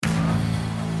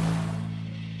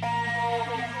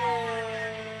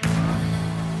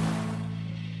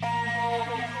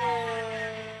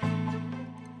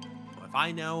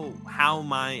I know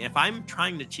if I'm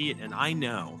trying to cheat and I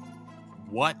know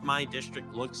what my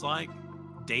district looks like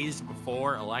days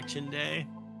before election day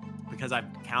because I've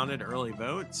counted early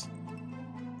votes,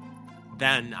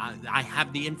 then I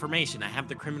have the information. I have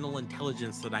the criminal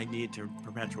intelligence that I need to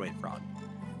perpetuate fraud.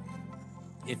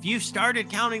 If you started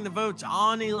counting the votes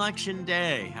on election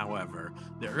day, however,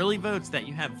 the early votes that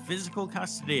you have physical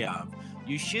custody of,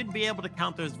 you should be able to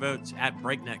count those votes at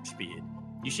breakneck speed.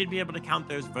 You should be able to count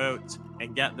those votes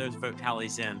and get those vote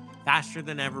tallies in faster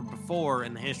than ever before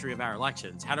in the history of our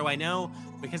elections. How do I know?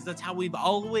 Because that's how we've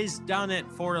always done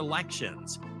it for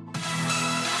elections.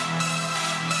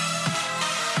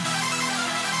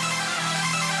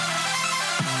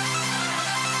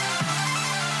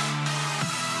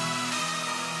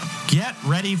 Get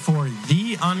ready for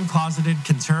the uncloseted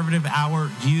conservative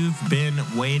hour you've been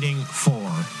waiting for.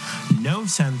 No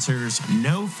censors,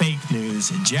 no fake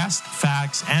news, just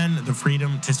facts and the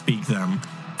freedom to speak them.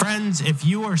 Friends, if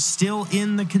you are still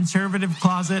in the conservative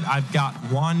closet, I've got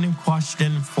one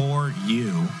question for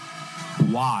you.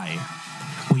 Why?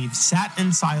 We've sat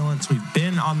in silence. We've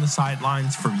been on the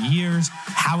sidelines for years.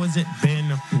 How has it been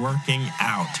working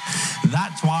out?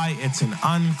 That's why it's an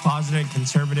uncloseted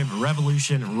conservative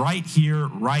revolution right here,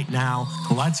 right now.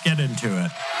 Let's get into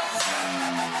it.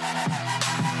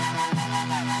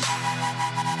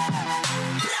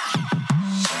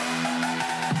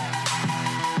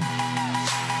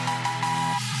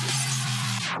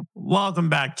 Welcome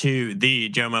back to the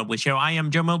Joe Mobley Show. I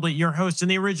am Joe Mobley, your host and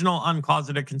the original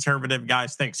uncloseted conservative.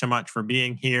 Guys, thanks so much for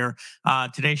being here.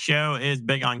 Today's show is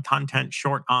big on content,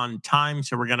 short on time,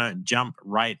 so we're going to jump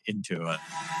right into it.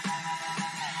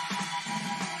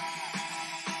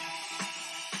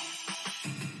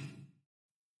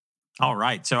 All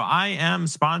right, so I am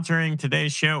sponsoring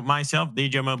today's show myself.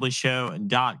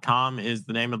 TheJoeMobleyShow.com is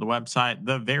the name of the website,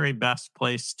 the very best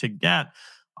place to get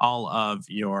all of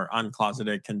your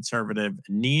uncloseted conservative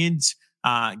needs.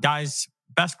 Guys,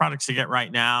 best products to get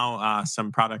right now,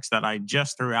 some products that I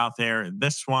just threw out there.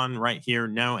 This one right here,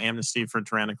 No Amnesty for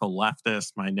Tyrannical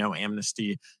Leftists, my No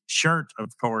Amnesty shirt,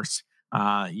 of course.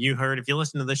 You heard, if you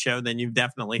listen to the show, then you've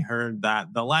definitely heard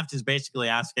that the left is basically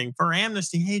asking for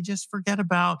amnesty. Hey, just forget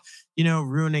about,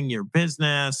 ruining your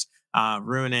business,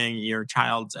 ruining your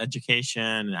child's education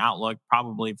and outlook,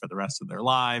 probably for the rest of their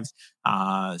lives,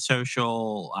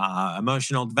 social,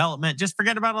 emotional development. Just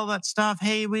forget about all that stuff.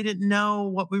 Hey, we didn't know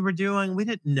what we were doing. We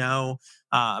didn't know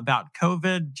about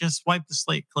COVID. Just wipe the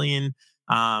slate clean.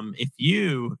 If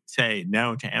you say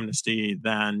no to amnesty,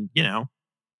 then,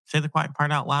 say the quiet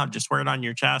part out loud. Just wear it on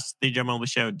your chest.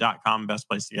 TheJoeMobleyShow.com, best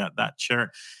place to get that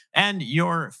shirt. And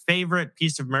your favorite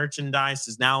piece of merchandise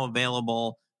is now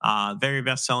available. Very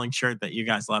best-selling shirt that you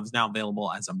guys love is now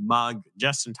available as a mug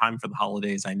just in time for the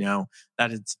holidays. I know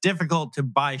that it's difficult to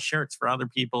buy shirts for other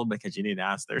people because you need to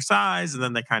ask their size, and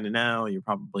then they kind of know you're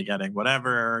probably getting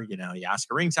whatever. You ask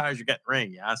a ring size, you're getting a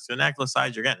ring. You ask a necklace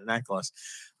size, you're getting a necklace.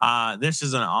 This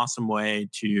is an awesome way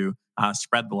to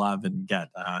spread the love and get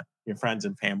your friends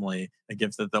and family a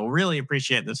gift that they'll really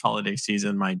appreciate this holiday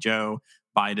season. My Joe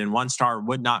Biden 1-star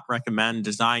would not recommend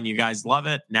design. You guys love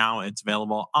it. Now it's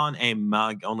available on a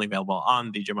mug, only available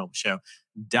on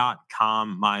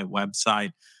TheJoeMobleyShow.com, my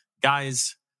website.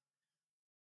 Guys,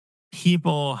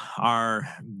 people are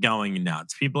going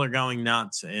nuts. People are going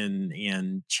nuts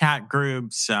in chat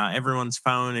groups, everyone's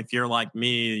phone. If you're like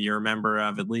me, you're a member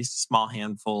of at least a small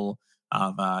handful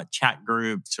of chat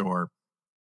groups or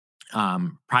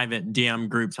private DM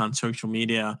groups on social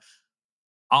media.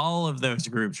 All of those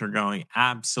groups are going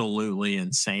absolutely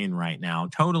insane right now.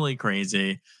 Totally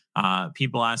crazy.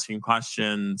 People asking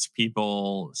questions,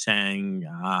 people saying,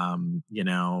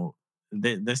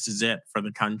 this is it for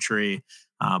the country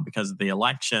because of the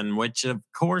election, which of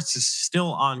course is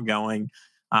still ongoing.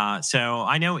 So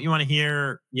I know what you want to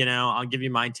hear. I'll give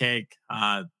you my take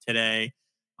today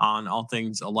on all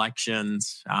things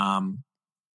elections.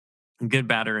 Good,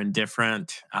 bad, or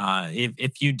indifferent.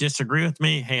 If you disagree with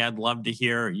me, hey, I'd love to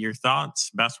hear your thoughts.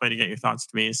 Best way to get your thoughts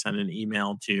to me is send an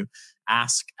email to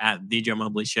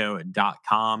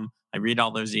ask@thejoemobleyshow.com. I read all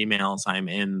those emails. I'm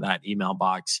in that email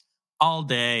box all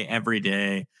day, every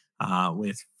day,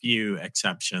 with few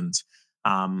exceptions.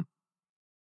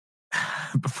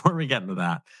 Before we get into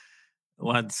that,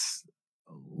 let's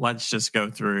just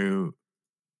go through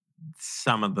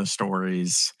some of the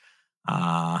stories.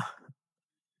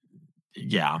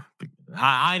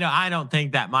 I don't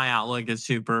think that my outlook is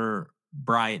super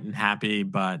bright and happy,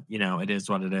 but it is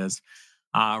what it is.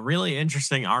 Really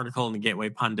interesting article in the Gateway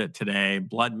Pundit today.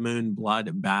 Blood Moon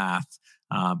Blood Bath.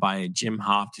 by Jim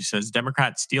Hoft, who says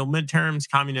Democrats steal midterms,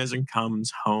 communism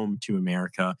comes home to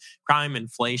America. Crime,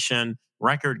 inflation,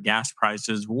 record gas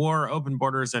prices, war, open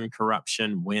borders, and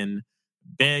corruption win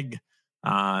big.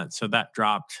 So that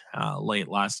dropped late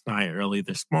last night, early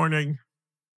this morning.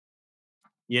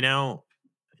 You know,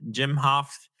 Jim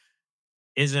Hoft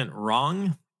isn't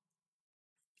wrong.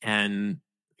 And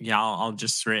yeah, I'll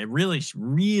just really,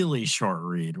 really short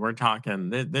read. We're talking,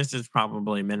 this is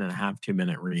probably a minute and a half, 2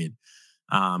 minute read.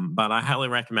 But I highly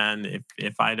recommend,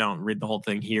 if I don't read the whole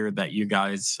thing here, that you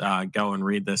guys go and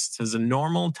read this. It says, a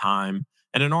normal time,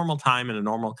 in a normal time in a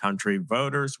normal country,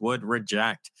 voters would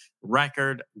reject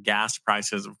record gas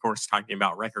prices. Of course, talking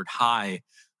about record high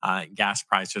gas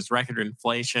prices, record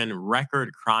inflation,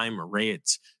 record crime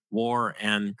rates, war,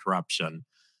 and corruption.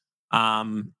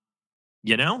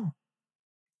 You know,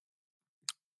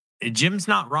 Jim's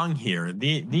not wrong here.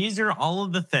 These are all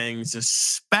of the things,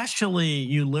 especially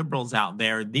you liberals out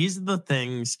there. These are the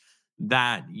things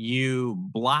that you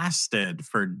blasted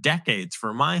for decades,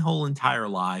 for my whole entire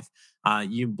life.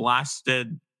 You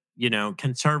blasted,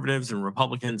 conservatives and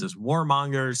Republicans as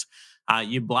warmongers.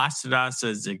 You blasted us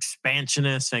as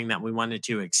expansionists, saying that we wanted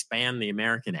to expand the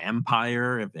American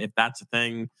empire, if that's a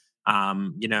thing.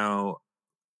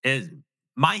 Is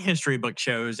my history book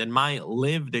shows and my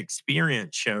lived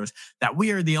experience shows that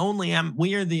we are the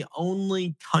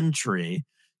only country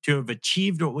to have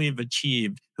achieved what we've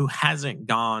achieved who hasn't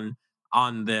gone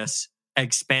on this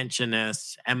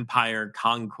expansionist empire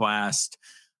conquest,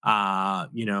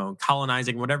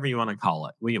 colonizing, whatever you want to call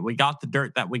it. We got the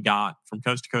dirt that we got from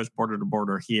coast to coast, border to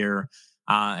border here.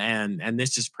 And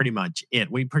this is pretty much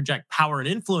it. We project power and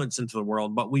influence into the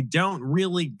world, but we don't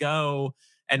really go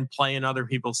and play in other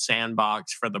people's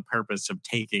sandbox for the purpose of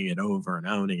taking it over and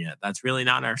owning it. That's really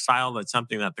not our style. That's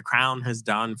something that the crown has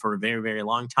done for a very, very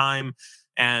long time.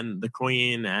 And the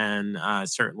queen and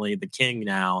certainly the king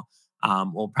now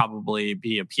will probably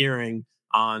be appearing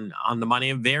on the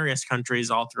money of various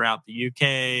countries all throughout the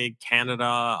UK, Canada,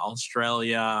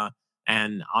 Australia,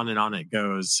 and on it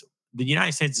goes. The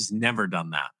United States has never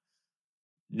done that.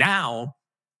 Now,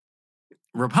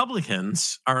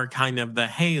 Republicans are kind of the,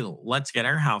 hey, let's get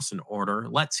our house in order.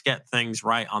 Let's get things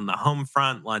right on the home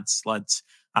front. Let's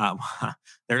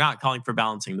they're not calling for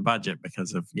balancing the budget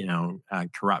because of,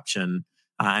 corruption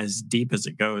as deep as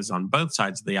it goes on both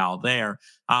sides of the aisle there.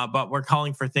 But we're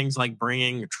calling for things like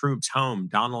bringing troops home.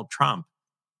 Donald Trump,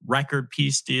 record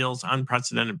peace deals,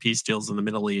 unprecedented peace deals in the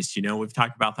Middle East. We've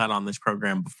talked about that on this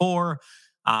program before.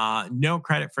 No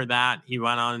credit for that. He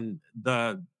went on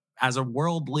as a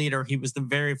world leader, he was the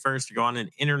very first to go on an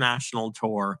international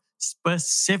tour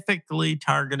specifically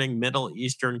targeting Middle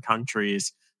Eastern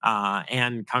countries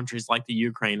and countries like the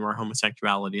Ukraine where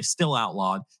homosexuality is still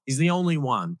outlawed. He's the only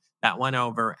one that went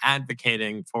over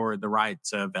advocating for the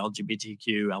rights of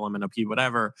LGBTQ, LMNOP,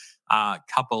 whatever,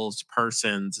 couples,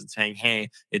 persons, and saying, hey,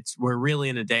 we're really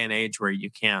in a day and age where you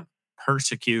can't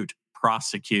persecute,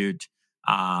 prosecute,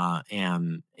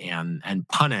 and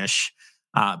punish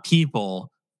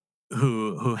people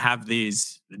who have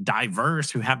these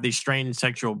strange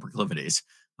sexual proclivities.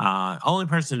 Only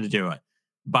person to do it.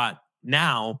 But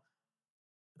now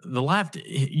the left,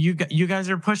 you guys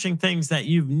are pushing things that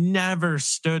you've never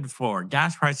stood for.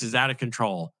 Gas prices out of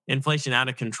control, inflation out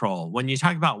of control. When you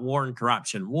talk about war and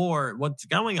corruption, what's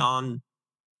going on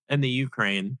in the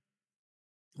Ukraine,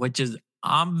 which is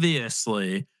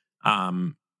obviously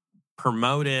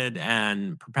promoted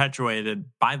and perpetuated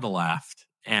by the left,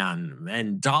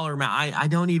 and dollar amount. I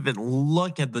don't even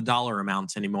look at the dollar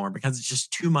amounts anymore because it's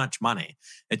just too much money.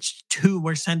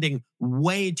 We're sending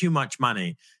way too much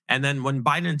money. And then when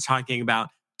Biden's talking about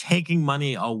taking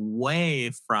money away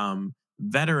from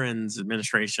Veterans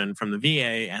Administration, from the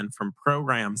VA, and from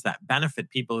programs that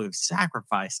benefit people who've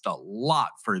sacrificed a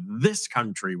lot for this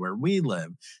country where we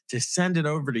live, to send it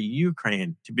over to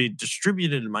Ukraine to be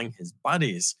distributed among his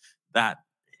buddies that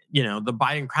the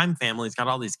Biden crime family's got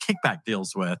all these kickback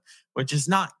deals with, which is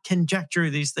not conjecture.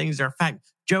 These things are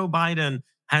fact. Joe Biden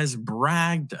has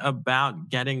bragged about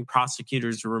getting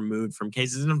prosecutors removed from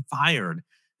cases and fired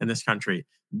in this country.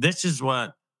 This is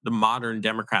what the modern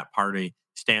Democrat Party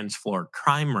stands for: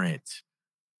 crime rates.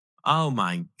 Oh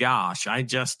my gosh.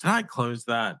 Did I close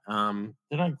that?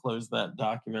 Did I close that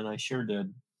document? I sure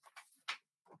did.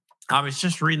 I was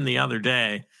just reading the other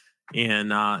day in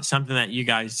something that you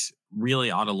guys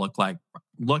really ought to look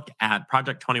at,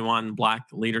 Project 21 Black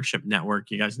Leadership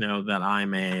Network. You guys know that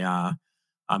I'm a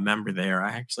member there.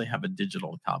 I actually have a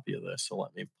digital copy of this, so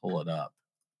let me pull it up.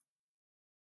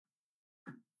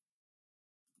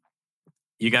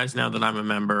 You guys know that I'm a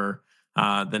member.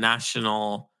 The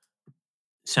National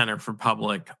Center for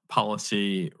Public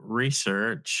Policy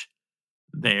Research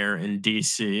there in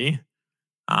DC.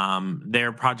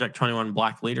 Their Project 21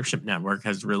 Black Leadership Network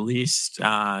has released,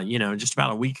 just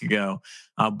about a week ago,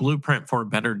 a blueprint for a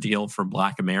better deal for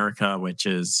Black America, which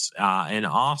is an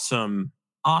awesome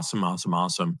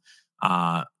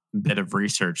bit of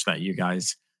research that you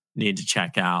guys need to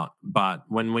check out. But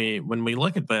when we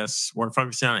look at this, we're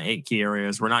focusing on 8 key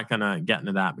areas. We're not going to get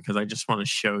into that because I just want to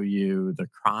show you the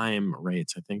crime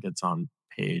rates. I think it's on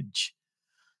page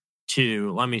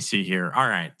 2. Let me see here. All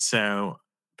right, so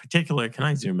particular, can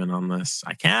I zoom in on this?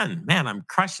 I can. Man, I'm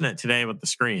crushing it today with the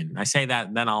screen. I say that,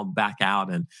 and then I'll back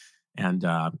out, and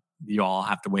you all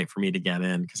have to wait for me to get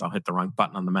in because I'll hit the wrong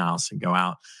button on the mouse and go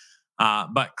out.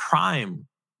 But crime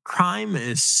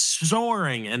is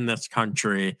soaring in this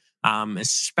country,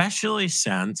 especially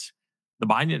since the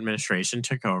Biden administration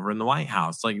took over in the White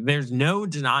House. Like, there's no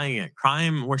denying it.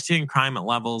 We're seeing crime at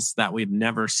levels that we've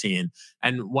never seen.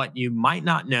 And what you might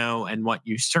not know, and what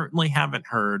you certainly haven't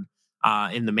heard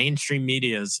in the mainstream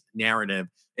media's narrative,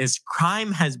 is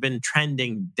crime has been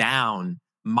trending down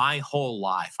my whole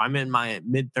life. I'm in my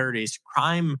mid-30s.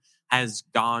 Crime has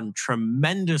gone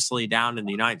tremendously down in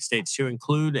the United States, to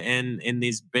include in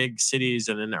these big cities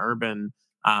and in urban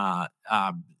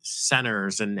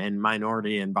centers and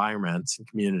minority environments and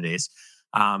communities.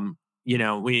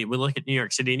 We look at New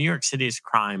York City. New York City's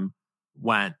crime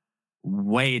went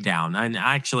way down. And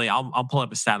actually, I'll pull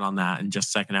up a stat on that in just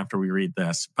a second after we read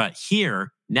this. But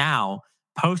here now,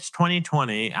 post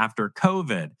 2020, after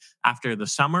COVID, after the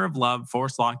summer of love,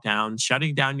 forced lockdown,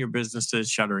 shutting down your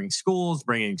businesses, shuttering schools,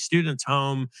 bringing students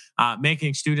home,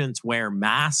 making students wear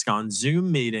masks on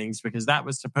Zoom meetings because that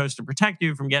was supposed to protect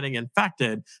you from getting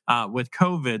infected with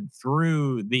COVID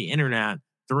through the internet,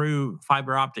 through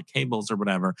fiber optic cables or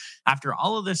whatever. After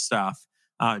all of this stuff,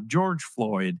 George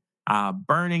Floyd,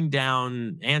 burning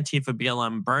down Antifa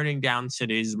BLM, burning down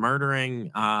cities,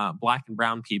 murdering Black and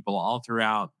brown people all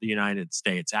throughout the United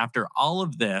States. After all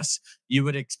of this, you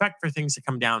would expect for things to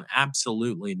come down.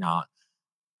 Absolutely not.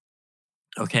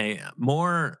 Okay,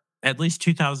 at least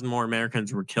 2,000 more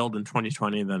Americans were killed in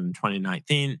 2020 than in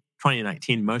 2019.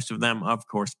 2019, most of them, of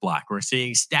course, Black. We're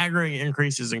seeing staggering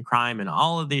increases in crime in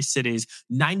all of these cities.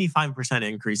 95%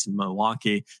 increase in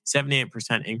Milwaukee,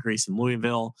 78% increase in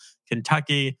Louisville,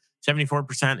 Kentucky,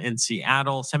 74% in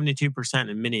Seattle, 72%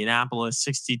 in Minneapolis,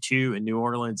 62% in New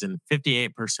Orleans, and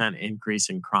 58% increase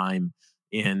in crime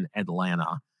in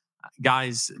Atlanta.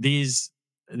 Guys, these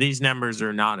numbers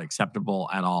are not acceptable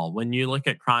at all. When you look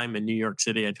at crime in New York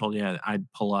City, I told you I'd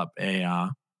pull up a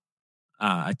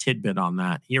tidbit on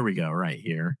that. Here we go, right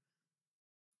here.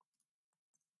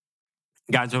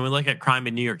 Guys, when we look at crime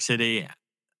in New York City's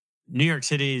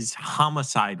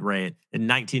homicide rate in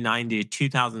 1990,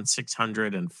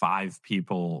 2,605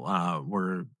 people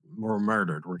were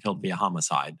murdered, were killed via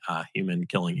homicide, human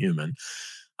killing human.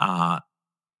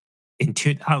 In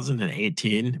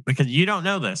 2018, because you don't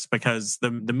know this, because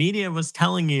the media was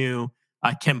telling you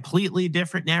a completely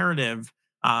different narrative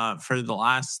for the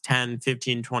last 10,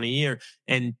 15, 20 years.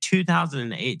 In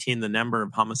 2018, the number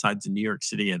of homicides in New York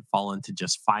City had fallen to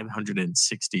just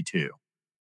 562.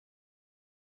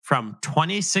 From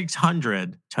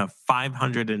 2,600 to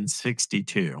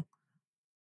 562,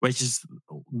 which is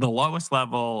the lowest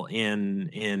level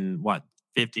in what,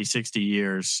 50, 60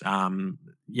 years.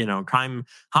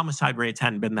 Homicide rates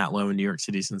hadn't been that low in New York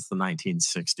City since the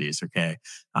 1960s. Okay.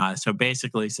 So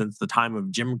basically, since the time of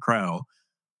Jim Crow,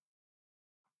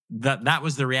 that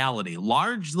was the reality,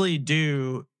 largely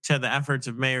due to the efforts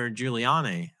of Mayor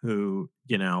Giuliani, who,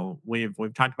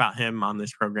 we've talked about him on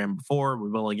this program before. We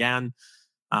will again.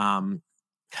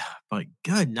 But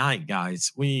good night,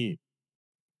 guys. We're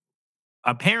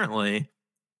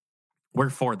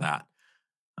for that.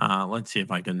 Let's see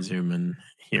if I can zoom in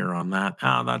here on that.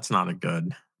 Oh, that's not a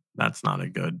good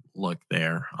look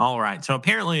there. All right. So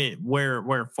apparently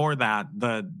we're for that.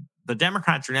 The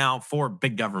Democrats are now for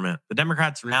big government. The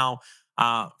Democrats are now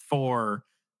for,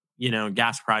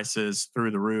 gas prices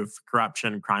through the roof,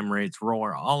 corruption, crime rates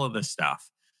roar, all of this stuff.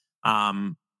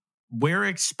 We're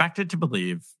expected to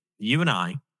believe, you and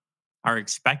I are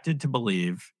expected to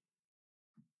believe,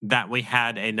 that we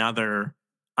had another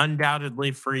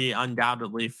undoubtedly free,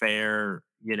 undoubtedly fair,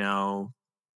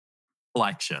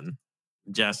 election.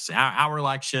 Just our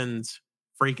elections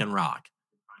freaking rock.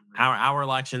 Our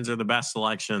elections are the best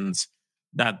elections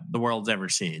that the world's ever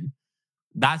seen.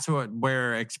 That's what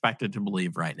we're expected to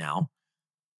believe right now.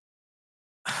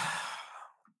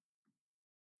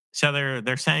 So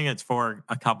they're saying it's for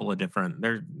a couple of different.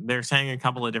 They're saying a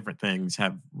couple of different things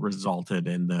have resulted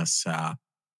in this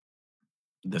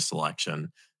this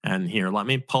election. And here, let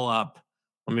me pull up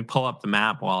Let me pull up the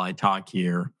map while I talk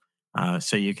here,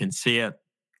 so you can see it.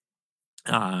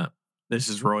 This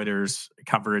is Reuters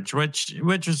coverage,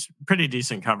 which is pretty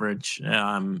decent coverage.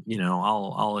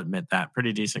 I'll admit that,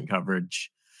 pretty decent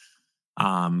coverage.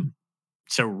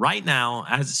 So right now,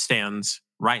 as it stands,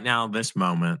 right now, this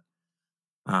moment,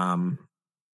 the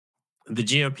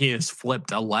GOP has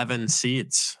flipped 11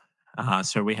 seats.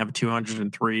 So we have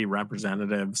 203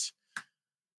 representatives.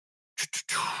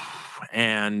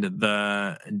 And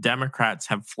the Democrats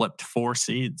have flipped 4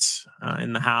 seats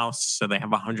in the House. So they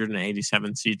have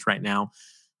 187 seats right now.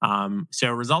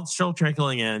 So results still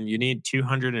trickling in. You need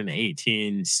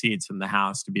 218 seats in the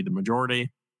House to be the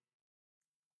majority.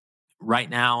 Right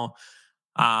now,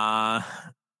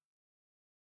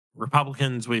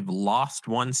 Republicans, we've lost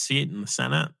 1 seat in the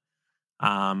Senate.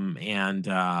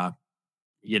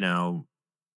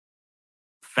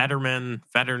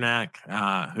 Fetterneck,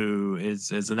 who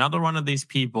is another one of these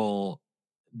people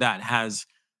that has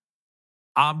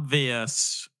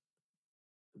obvious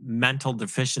mental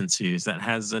deficiencies, that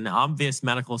has an obvious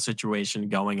medical situation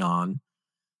going on,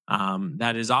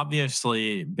 that has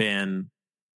obviously been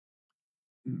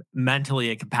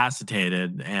mentally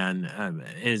incapacitated and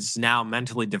is now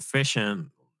mentally deficient,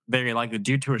 very likely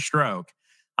due to a stroke.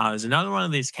 Is another one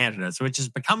of these candidates, which is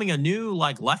becoming a new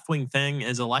left-wing thing,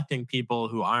 is electing people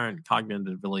who aren't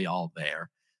cognitively all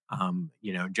there.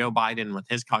 Joe Biden with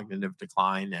his cognitive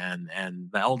decline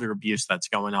and the elder abuse that's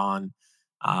going on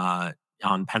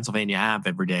Pennsylvania Ave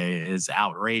every day is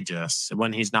outrageous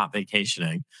when he's not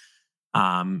vacationing.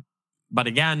 But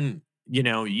again,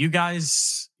 you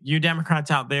guys, you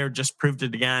Democrats out there just proved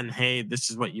it again. Hey, this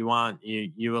is what you want.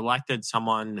 You elected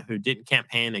someone who didn't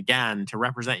campaign again to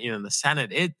represent you in the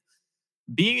Senate.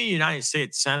 Being a United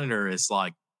States senator is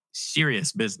like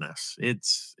serious business.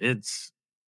 It's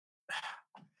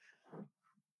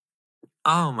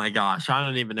oh my gosh, I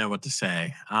don't even know what to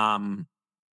say.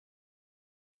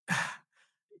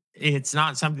 It's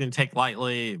not something to take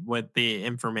lightly with the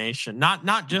information.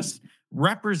 Not just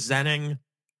representing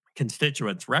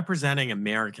constituents, representing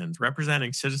Americans,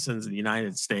 representing citizens of the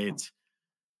United States.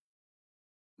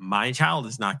 My child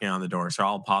is knocking on the door, so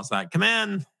I'll pause that. Come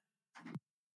in.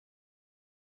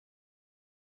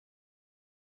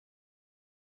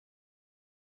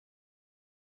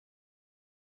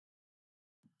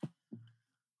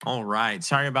 All right.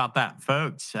 Sorry about that,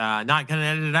 folks. Not going to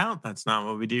edit it out. That's not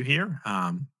what we do here.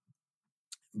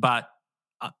 But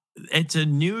it's a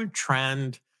new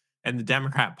trend in the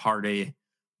Democrat Party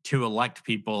to elect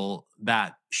people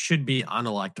that should be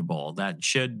unelectable, that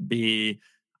should be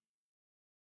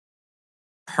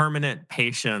permanent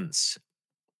patients.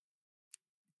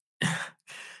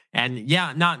 And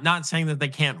yeah, not saying that they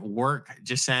can't work,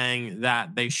 just saying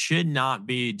that they should not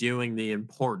be doing the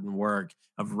important work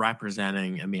of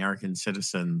representing American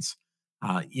citizens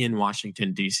in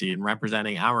Washington, D.C., and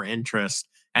representing our interests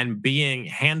and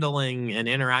handling and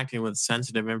interacting with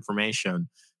sensitive information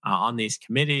on these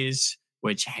committees,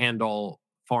 which handle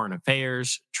foreign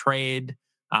affairs, trade,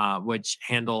 which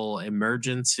handle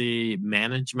emergency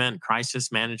management,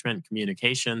 crisis management,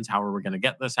 communications. How are we going to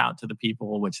get this out to the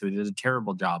people, which they did a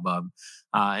terrible job of.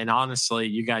 And honestly,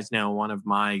 you guys know one of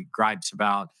my gripes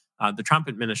about the Trump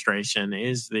administration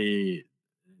is the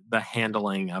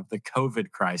handling of the COVID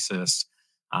crisis,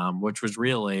 which was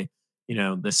really,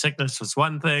 the sickness was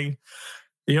one thing.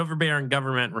 The overbearing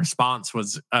government response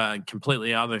was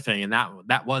completely other thing. And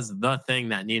that was the thing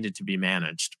that needed to be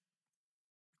managed.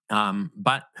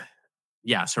 But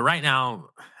yeah, so right now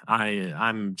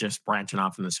I'm just branching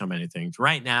off into so many things.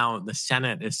 Right now, the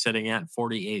Senate is sitting at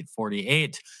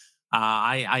 48-48.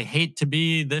 I hate to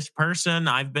be this person.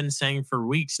 I've been saying for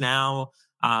weeks now,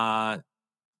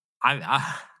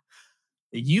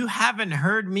 you haven't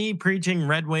heard me preaching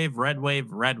red wave, red wave,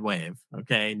 red wave.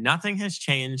 Okay. Nothing has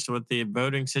changed with the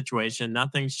voting situation.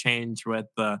 Nothing's changed with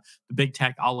the big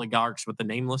tech oligarchs, with the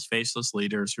nameless, faceless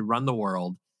leaders who run the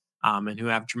world and who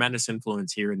have tremendous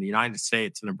influence here in the United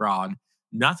States and abroad.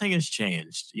 Nothing has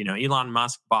changed. Elon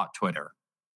Musk bought Twitter.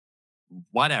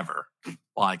 Whatever.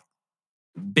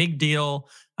 Big deal.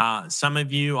 Some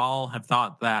of you all have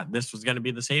thought that this was going to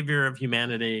be the savior of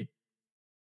humanity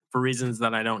for reasons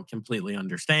that I don't completely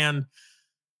understand.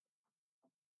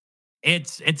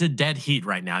 It's a dead heat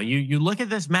right now. You look at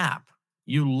this map.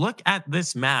 You look at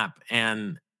this map,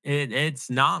 and it's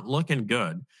not looking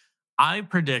good. I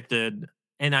predicted,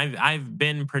 and I've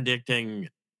been predicting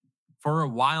for a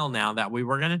while now, that we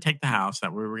were going to take the House,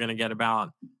 that we were going to get about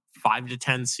 5 to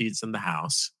 10 seats in the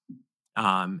House,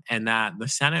 and that the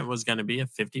Senate was going to be a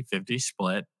 50-50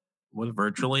 split with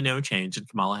virtually no change, and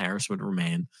Kamala Harris would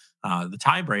remain. the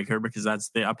tiebreaker, because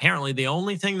that's apparently the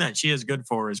only thing that she is good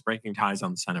for is breaking ties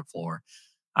on the Senate floor.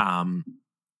 And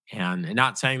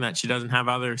not saying that she doesn't have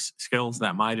other skills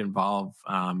that might involve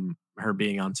her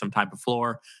being on some type of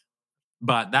floor,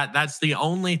 but that's the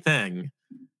only thing.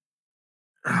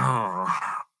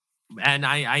 And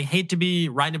I hate to be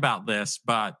right about this,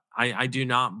 but I do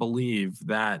not believe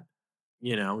that,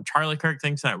 Charlie Kirk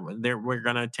thinks that we're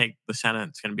going to take the Senate.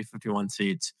 It's going to be 51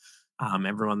 seats.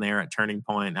 Everyone there at Turning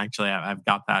Point. Actually, I've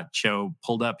got that show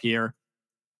pulled up here.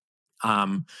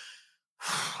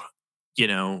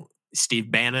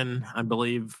 Steve Bannon, I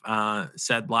believe,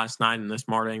 said last night and this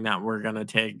morning that we're going to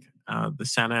take the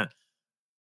Senate.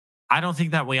 I don't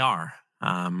think that we are.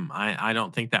 I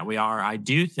don't think that we are. I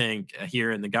do think here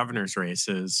in the governor's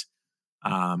races,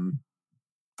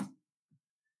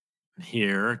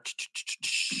 here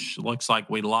looks like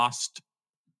we lost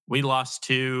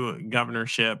 2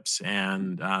 governorships,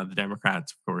 and the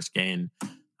Democrats, of course, gained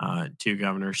 2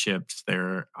 governorships.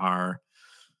 There are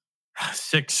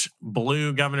 6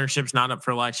 blue governorships not up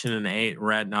for election and 8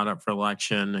 red not up for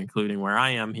election, including where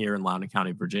I am here in Loudoun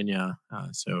County, Virginia.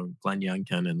 So Glenn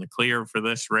Youngkin in the clear for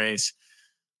this race.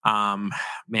 The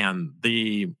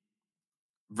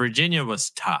Virginia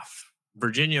was tough.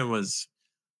 Virginia was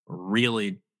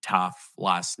really tough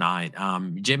last night.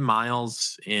 Jim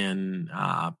Miles in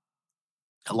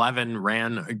 11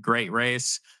 ran a great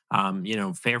race.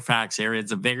 Fairfax area,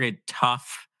 it's a very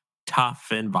tough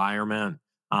environment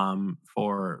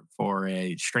for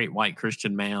a straight white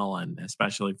Christian male, and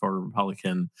especially for a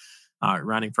Republican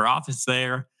running for office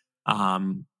there.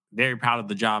 Very proud of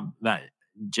the job that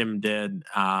Jim did.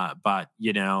 But,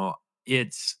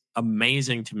 it's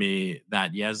amazing to me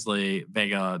that Yesley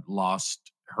Vega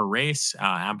lost her race.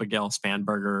 Abigail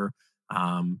Spanberger,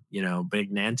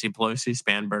 big Nancy Pelosi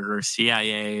Spanberger,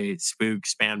 CIA spook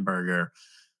Spanberger,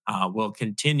 will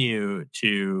continue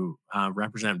to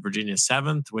represent Virginia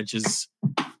 7th, which is,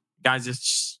 guys,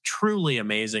 it's truly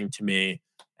amazing to me.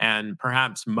 And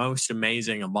perhaps most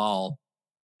amazing of all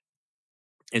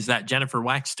is that Jennifer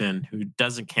Wexton, who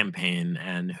doesn't campaign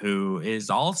and who is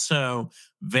also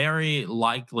very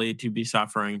likely to be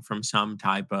suffering from some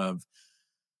type of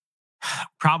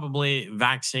probably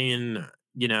vaccine,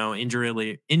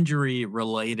 injury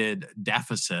related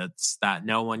deficits that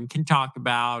no one can talk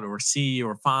about or see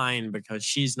or find because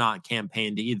she's not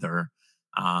campaigned either.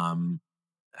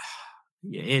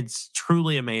 It's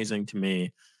truly amazing to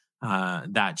me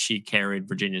that she carried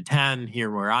Virginia 10 here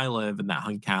where I live, and that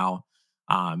Hunkow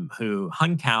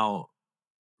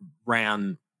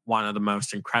ran one of the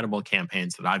most incredible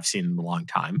campaigns that I've seen in a long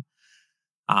time.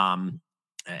 And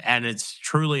it's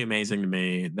truly amazing to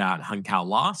me that Hunkow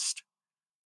lost.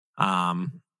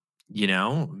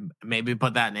 Maybe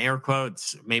put that in air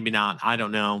quotes, maybe not, I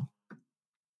don't know.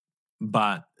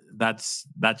 But that's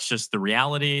just the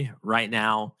reality right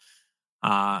now.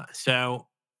 So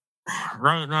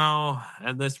right now,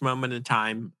 at this moment in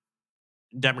time,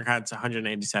 Democrats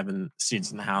 187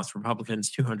 seats in the House, Republicans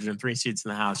 203 seats in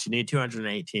the House. You need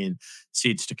 218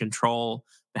 seats to control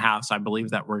the House. I believe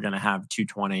that we're going to have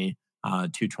 220,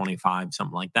 225,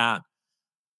 something like that.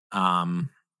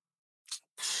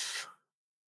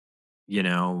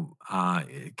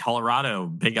 Colorado,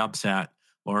 big upset.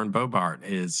 Lauren Boebert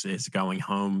is going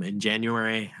home in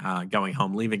January,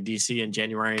 leaving DC in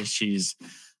January. She's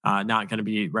not going to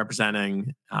be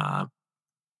representing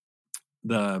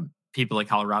the people of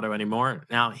Colorado anymore.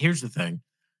 Now, here's the thing.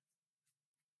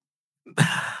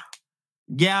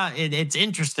 Yeah, it's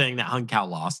interesting that Hunkow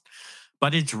lost,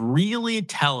 but it's really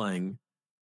telling.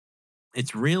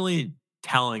 It's really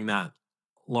telling that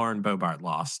Lauren Boebert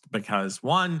lost because,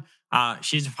 one,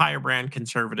 she's a firebrand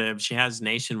conservative. She has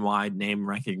nationwide name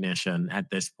recognition at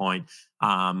this point.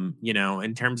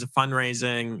 In terms of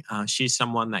fundraising, she's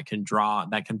someone that can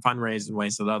fundraise in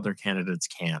ways that other candidates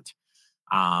can't.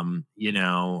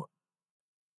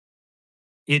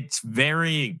 It's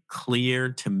very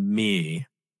clear to me,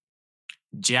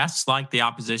 just like the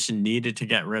opposition needed to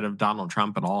get rid of Donald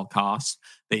Trump at all costs,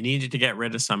 they needed to get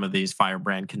rid of some of these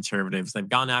firebrand conservatives. They've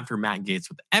gone after Matt Gaetz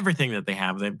with everything that they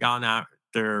have. They've gone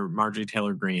after Marjorie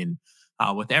Taylor Greene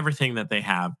with everything that they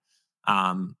have.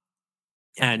 And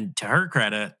to her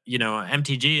credit,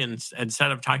 MTG,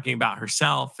 instead of talking about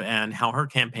herself and how her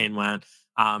campaign went,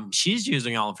 she's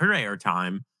using all of her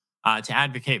airtime to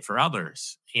advocate for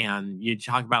others. And you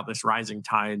talk about this rising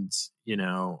tides,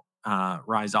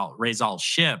 raise all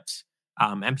ships.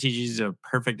 MTG is a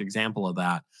perfect example of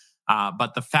that.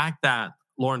 But the fact that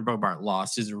Lauren Boebert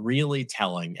lost is really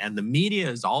telling. And the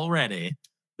media's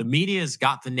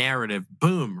got the narrative,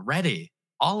 boom, ready.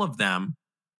 All of them,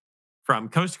 from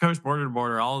coast to coast, border to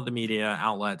border, all of the media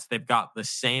outlets, they've got the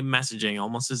same messaging,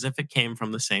 almost as if it came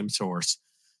from the same source.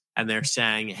 And they're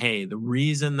saying, hey, the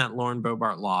reason that Lauren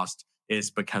Boebert lost is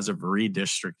because of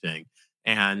redistricting.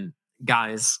 And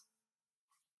guys,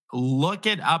 look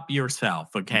it up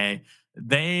yourself, okay?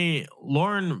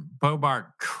 Lauren Boebert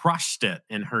crushed it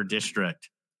in her district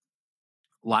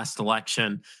last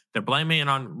election. They're blaming it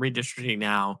on redistricting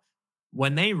now.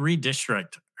 When they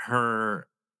redistrict her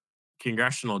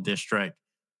congressional district,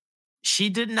 she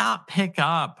did not pick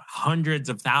up hundreds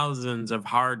of thousands of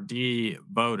hard D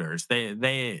voters.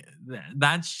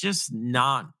 That's just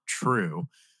not true.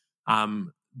 The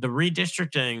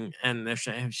redistricting, and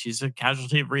she's a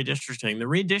casualty of redistricting. The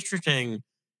redistricting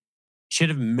should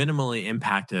have minimally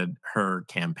impacted her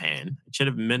campaign. It should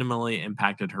have minimally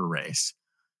impacted her race.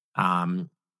 And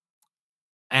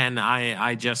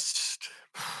I just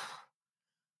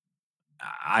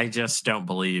don't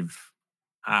believe.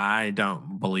 I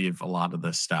don't believe a lot of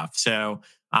this stuff. So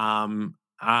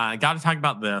I got to talk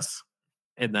about this,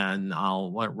 and then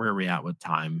where are we at with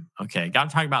time? Okay, got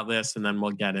to talk about this, and then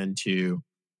we'll get into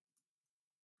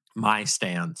my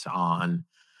stance on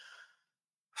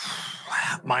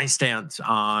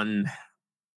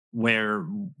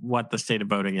what the state of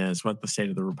voting is, what the state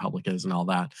of the republic is, and all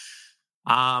that.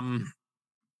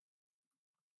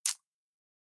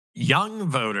 Young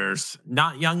voters,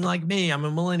 not young like me. I'm a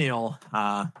millennial,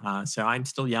 so I'm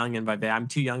still young, and I'm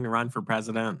too young to run for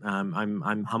president.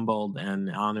 I'm humbled and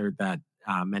honored that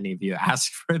many of you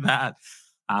asked for that.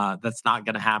 That's not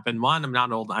going to happen. One, I'm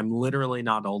not old. I'm literally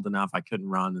not old enough. I couldn't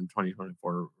run in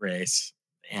 2024 race,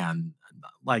 and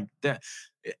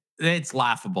it's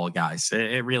laughable, guys.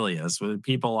 It really is. With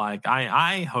people like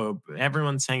I hope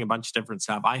everyone's saying a bunch of different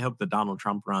stuff. I hope that Donald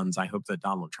Trump runs. I hope that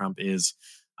Donald Trump is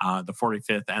the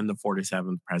 45th and the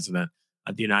 47th president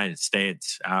of the United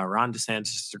States. Ron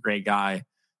DeSantis is a great guy.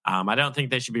 I don't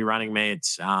think they should be running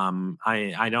mates. I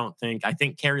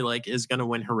think Carrie Lake is going to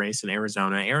win her race in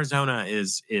Arizona. Arizona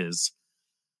is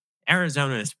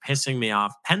pissing me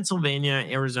off. Pennsylvania,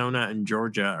 Arizona, and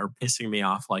Georgia are pissing me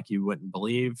off like you wouldn't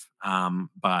believe.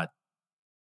 But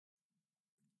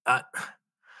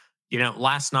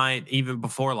last night, even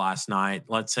before last night,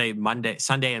 let's say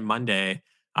Sunday and Monday,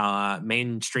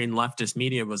 mainstream leftist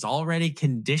media was already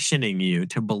conditioning you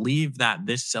to believe that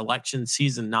this election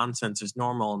season nonsense is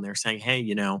normal. And they're saying, hey,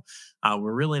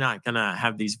 we're really not going to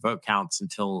have these vote counts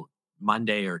until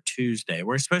Monday or Tuesday.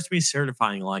 We're supposed to be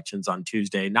certifying elections on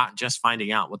Tuesday, not just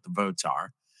finding out what the votes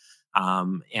are,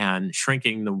 and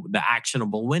shrinking the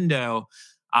actionable window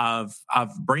of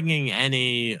bringing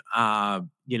any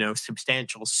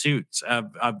substantial suits,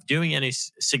 of doing any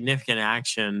significant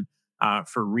action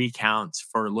for recounts,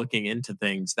 for looking into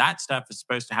things. That stuff is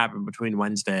supposed to happen between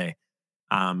Wednesday,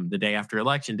 the day after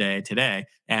Election Day, today,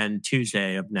 and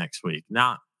Tuesday of next week.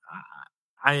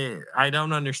 I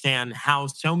don't understand how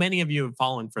so many of you have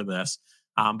fallen for this.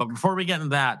 But before we get into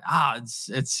that,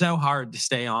 it's so hard to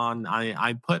stay on.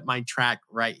 I put my track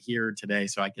right here today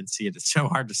so I can see it. It's so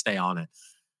hard to stay on it.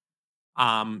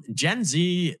 Gen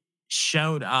Z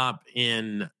showed up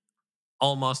in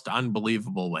almost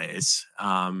unbelievable ways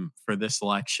for this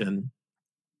election,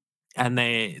 and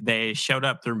they showed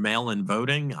up through mail-in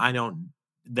voting.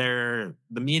 The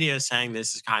media is saying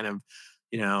this is kind of,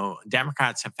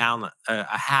 Democrats have found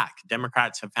a hack.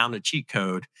 Democrats have found a cheat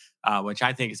code, which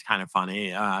I think is kind of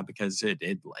funny because it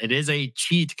is a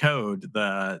cheat code.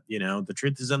 The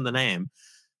truth is in the name,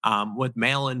 with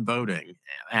mail-in voting,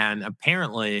 and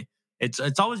apparently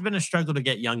it's always been a struggle to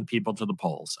get young people to the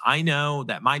polls. I know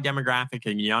that my demographic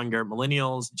and younger,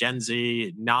 millennials, Gen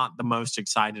Z, not the most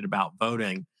excited about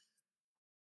voting.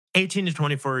 18 to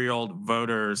 24-year-old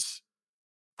voters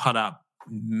put up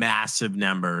massive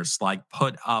numbers, like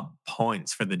put up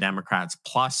points for the Democrats,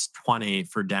 plus 20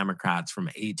 for Democrats from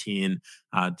 18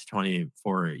 to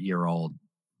 24-year-old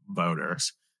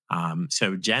voters.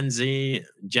 So Gen Z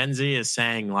is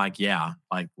saying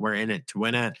we're in it to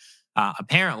win it.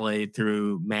 Apparently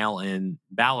through mail-in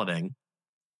voting.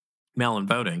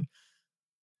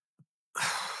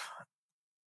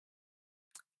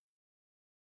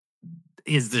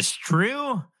 Is this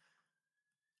true?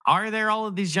 Are there all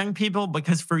of these young people?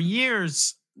 Because for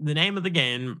years, the name of the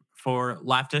game for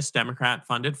leftist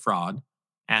Democrat-funded fraud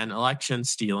and election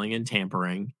stealing and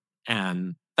tampering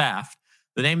and theft,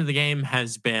 the name of the game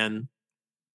has been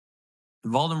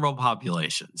vulnerable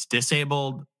populations,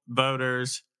 disabled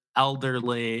voters,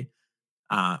 elderly,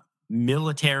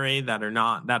 military that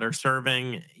are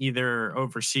serving either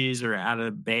overseas or at a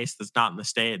base that's not in the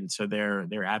state, and so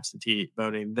they're absentee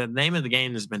voting. The name of the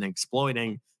game has been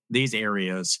exploiting these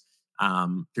areas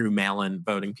through mail-in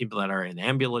voting, people that are in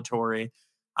ambulatory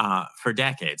for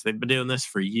decades. They've been doing this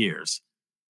for years.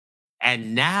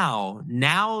 And now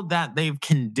that they've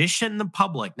conditioned the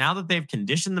public, now that they've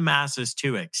conditioned the masses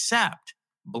to accept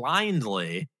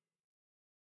blindly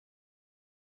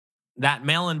that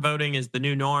mail-in voting is the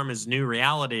new norm, is new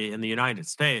reality in the United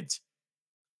States,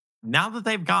 now that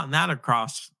they've gotten that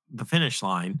across the finish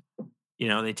line,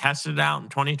 they tested it out in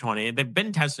 2020. They've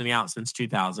been testing it out since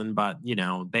 2000, but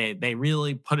they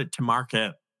really put it to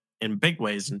market in big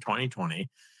ways in 2020.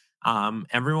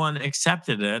 Everyone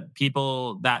accepted it.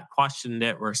 People that questioned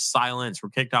it were silenced, were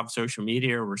kicked off social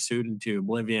media, were sued into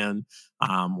oblivion,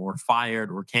 were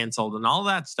fired, were canceled, and all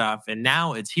that stuff. And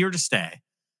now it's here to stay.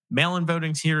 Mail-in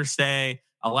voting's here to stay.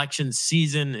 Election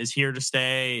season is here to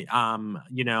stay.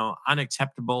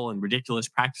 Unacceptable and ridiculous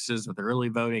practices with early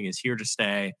voting is here to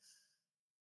stay.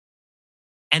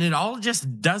 And it all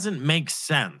just doesn't make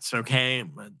sense, okay?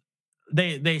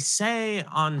 They say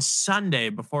on Sunday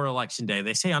before Election Day,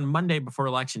 they say on Monday before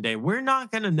Election Day, we're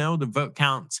not going to know the vote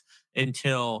counts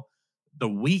until the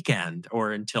weekend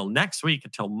or until next week,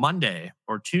 until Monday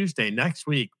or Tuesday next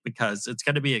week, because it's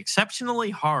going to be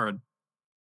exceptionally hard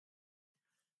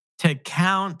to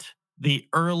count the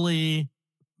early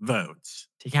votes,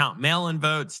 to count mail-in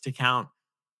votes, to count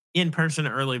in-person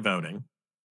early voting.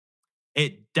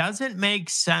 It doesn't make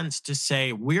sense to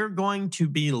say we're going to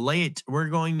be late, we're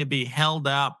going to be held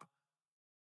up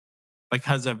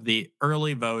because of the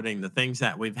early voting, the things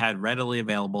that we've had readily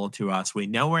available to us. We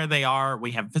know where they are.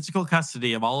 We have physical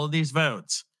custody of all of these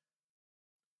votes.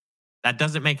 That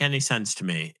doesn't make any sense to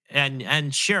me.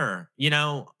 And sure,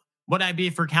 would I be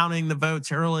for counting the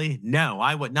votes early? No,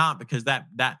 I would not, because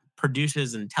that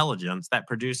produces intelligence, that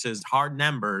produces hard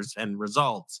numbers and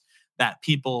results that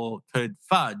people could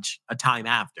fudge a time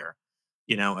after.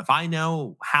 If I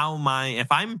know if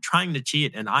I'm trying to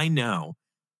cheat and I know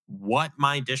what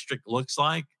my district looks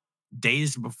like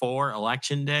days before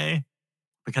Election Day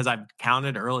because I've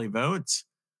counted early votes,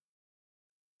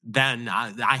 then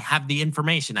I have the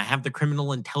information. I have the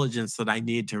criminal intelligence that I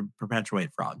need to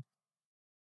perpetuate fraud.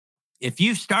 If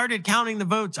you started counting the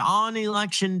votes on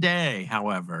Election Day,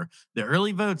 however, the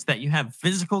early votes that you have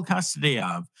physical custody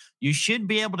of, you should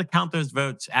be able to count those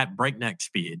votes at breakneck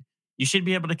speed. You should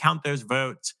be able to count those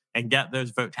votes and get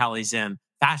those vote tallies in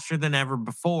faster than ever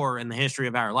before in the history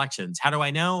of our elections. How do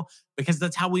I know? Because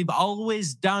that's how we've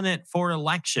always done it for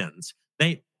elections.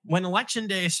 When Election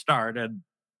Day started,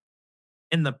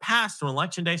 in the past, when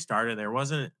Election Day started, there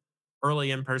wasn't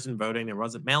early in-person voting. There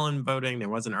wasn't mail-in voting. There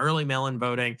wasn't early mail-in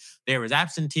voting. There was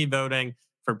absentee voting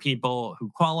for people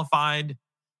who qualified.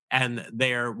 And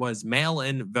there was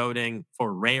mail-in voting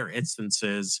for rare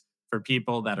instances for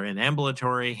people that are in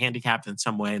ambulatory, handicapped in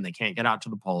some way, and they can't get out to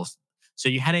the polls. So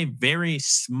you had a very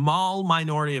small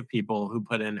minority of people who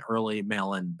put in early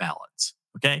mail-in ballots,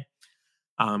 okay?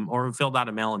 Or who filled out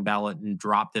a mail-in ballot and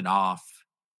dropped it off,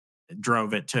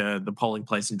 drove it to the polling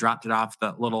place and dropped it off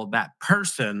that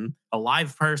person, a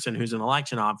live person who's an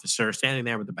election officer standing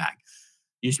there with the bag.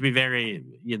 Used to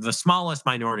be the smallest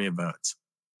minority of votes.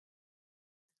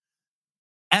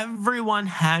 Everyone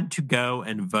had to go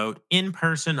and vote in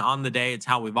person on the day. It's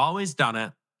how we've always done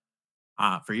it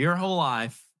for your whole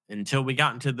life until we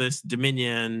got into this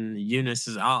Dominion,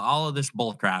 Unisys, all of this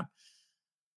bullcrap.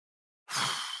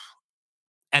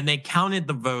 And they counted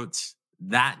the votes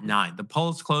that night. The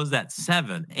polls closed at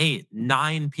 7, 8,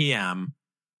 9 p.m.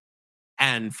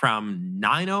 And from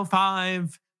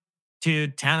 9:05 to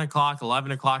 10 o'clock,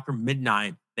 11 o'clock, or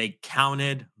midnight, they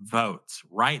counted votes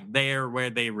right there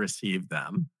where they received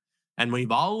them. And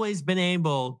we've always been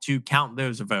able to count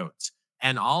those votes.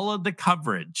 And all of the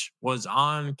coverage was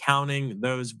on counting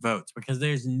those votes because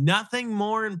there's nothing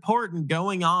more important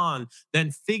going on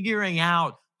than figuring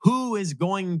out who is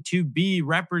going to be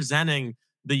representing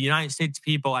the United States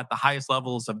people at the highest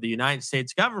levels of the United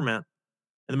States government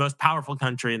in the most powerful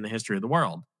country in the history of the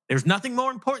world. There's nothing more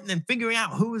important than figuring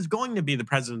out who is going to be the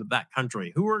president of that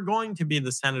country, who are going to be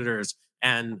the senators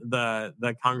and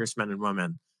the congressmen and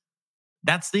women.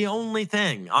 That's the only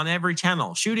thing on every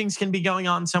channel. Shootings can be going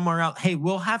on somewhere else. Hey,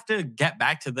 we'll have to get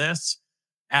back to this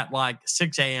at like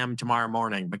 6 a.m. tomorrow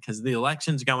morning because the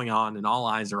election's going on and all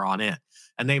eyes are on it.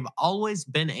 And they've always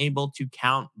been able to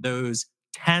count those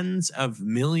tens of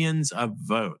millions of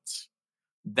votes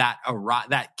that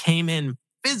came in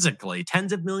physically.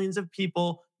 Tens of millions of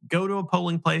people go to a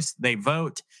polling place, they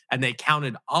vote, and they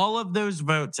counted all of those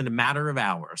votes in a matter of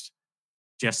hours,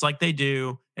 just like they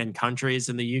do in countries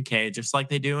in the UK, just like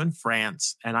they do in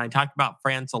France. And I talk about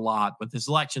France a lot with this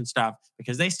election stuff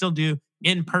because they still do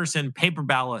in-person paper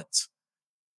ballots.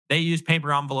 They use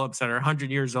paper envelopes that are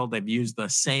 100 years old. They've used the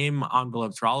same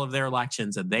envelopes for all of their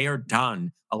elections, and they are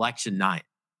done election night.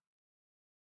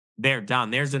 They're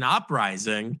done. There's an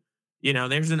uprising.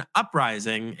 There's an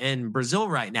uprising in Brazil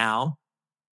right now,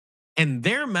 and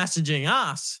they're messaging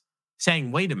us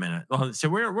saying, wait a minute. Well, so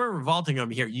we're revolting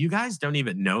over here. You guys don't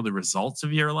even know the results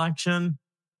of your election?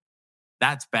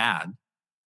 That's bad.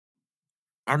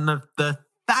 And the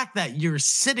fact that you're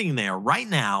sitting there right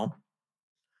now,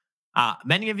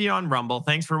 many of you on Rumble,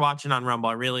 thanks for watching on Rumble.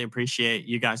 I really appreciate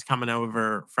you guys coming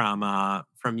over from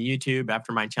YouTube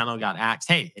after my channel got axed.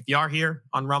 Hey, if you are here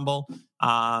on Rumble,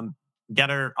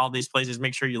 Getter, all these places,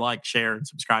 make sure you like, share, and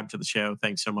subscribe to the show.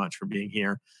 Thanks so much for being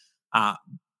here.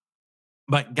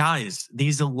 But guys,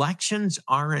 these elections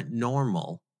aren't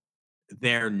normal.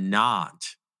 They're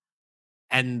not.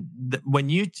 And when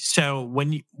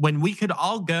we could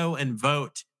all go and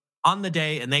vote on the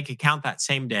day and they could count that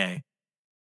same day,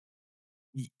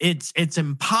 it's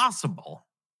impossible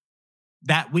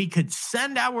that we could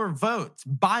send our votes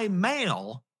by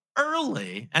mail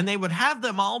early and they would have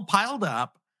them all piled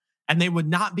up and they would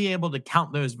not be able to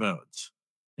count those votes.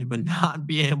 They would not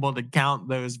be able to count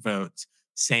those votes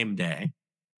same day.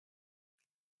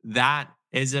 That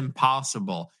is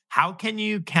impossible. How can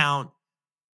you count?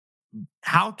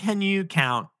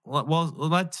 Well,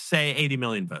 let's say 80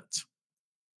 million votes.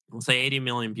 We'll say 80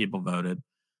 million people voted.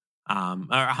 Or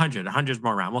 100 is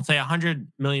more around. We'll say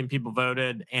 100 million people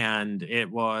voted, and it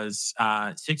was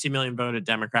 60 million voted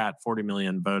Democrat, 40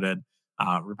 million voted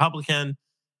Republican.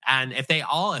 And if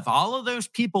all of those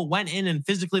people went in and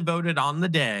physically voted on the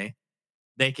day,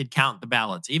 they could count the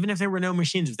ballots. Even if there were no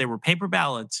machines, if they were paper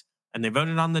ballots and they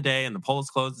voted on the day and the polls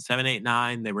closed at 7, 8,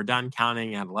 9, they were done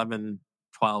counting at 11,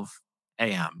 12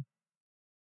 a.m.,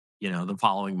 the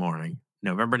following morning,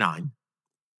 November 9.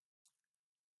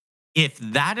 If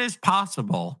that is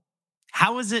possible,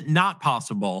 how is it not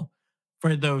possible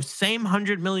for those same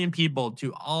 100 million people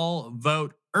to all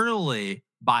vote early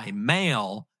by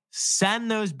mail,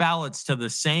 send those ballots to the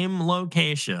same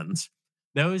locations?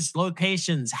 Those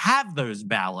locations have those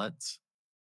ballots.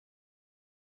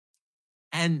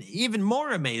 And even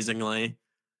more amazingly,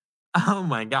 oh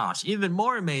my gosh, even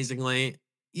more amazingly,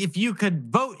 if you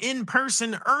could vote in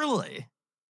person early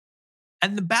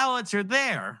and the ballots are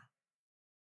there,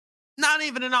 not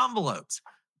even in envelopes,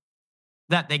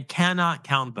 that they cannot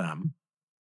count them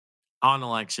on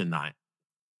election night.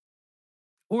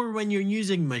 Or when you're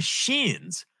using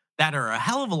machines that are a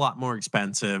hell of a lot more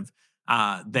expensive,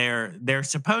 they're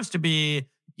supposed to be,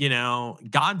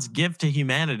 God's gift to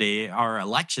humanity are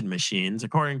election machines,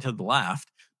 according to the left.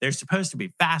 They're supposed to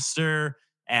be faster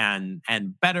and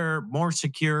better, more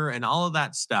secure, and all of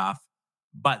that stuff,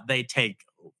 but they take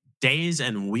days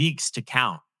and weeks to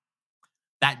count.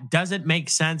 That doesn't make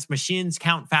sense. Machines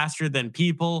count faster than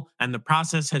people, and the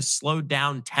process has slowed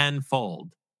down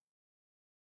tenfold.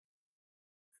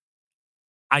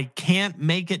 I can't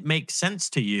make it make sense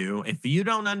to you if you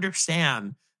don't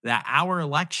understand that our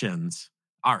elections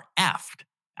are effed.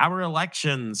 Our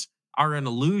elections are an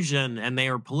illusion and they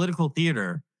are political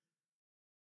theater.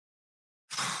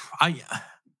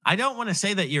 I don't want to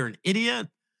say that you're an idiot.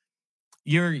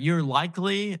 You're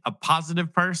likely a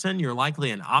positive person. You're likely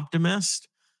an optimist.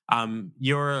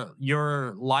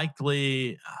 You're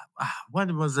likely,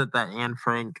 what was it that Anne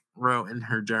Frank wrote in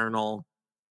her journal?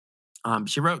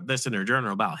 She wrote this in her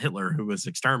journal about Hitler, who was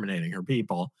exterminating her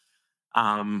people.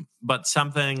 But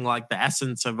something like the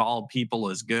essence of all people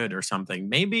is good or something.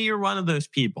 Maybe you're one of those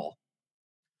people.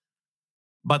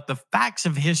 But the facts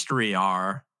of history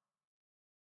are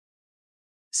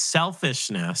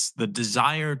selfishness, the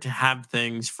desire to have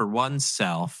things for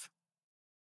oneself,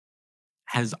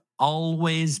 has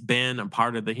always been a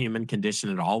part of the human condition.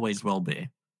 It always will be.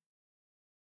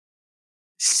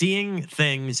 Seeing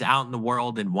things out in the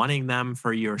world and wanting them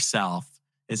for yourself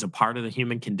is a part of the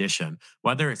human condition.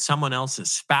 Whether it's someone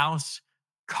else's spouse,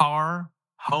 car,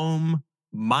 home,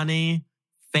 money,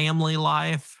 family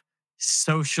life,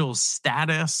 social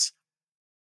status,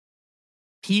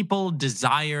 people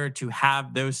desire to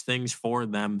have those things for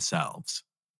themselves.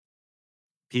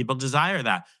 People desire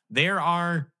that. There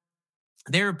are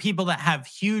people that have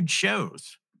huge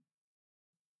shows.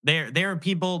 There are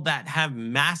people that have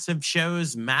massive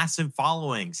shows, massive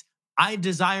followings. I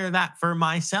desire that for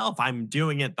myself. I'm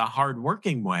doing it the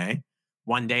hardworking way,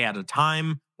 one day at a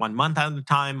time, 1 month at a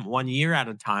time, 1 year at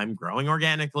a time, growing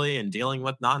organically and dealing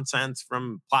with nonsense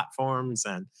from platforms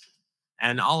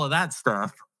and all of that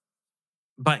stuff.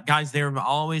 But guys, there have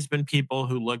always been people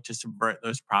who look to subvert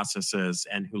those processes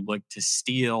and who look to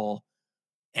steal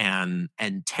and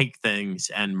take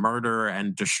things and murder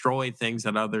and destroy things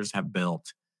that others have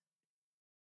built.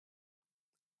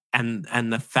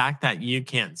 And the fact that you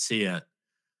can't see it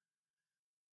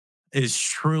is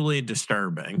truly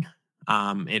disturbing.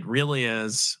 It really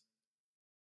is.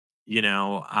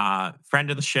 Friend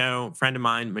of the show, friend of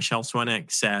mine, Michelle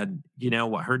Swinick, said,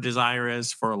 what her desire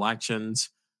is for elections,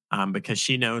 because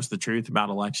she knows the truth about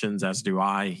elections, as do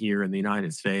I here in the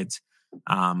United States.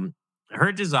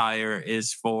 Her desire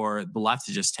is for the left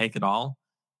to just take it all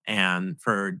and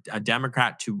for a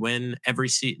Democrat to win every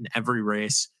seat in every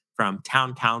race, from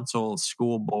town council,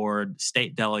 school board,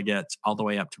 state delegates, all the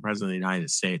way up to president of the United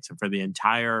States, and for the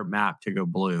entire map to go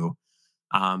blue.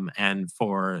 And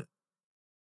for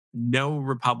no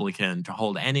Republican to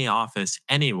hold any office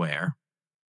anywhere,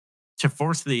 to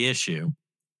force the issue.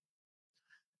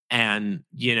 And,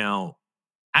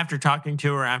 after talking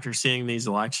to her, after seeing these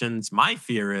elections, my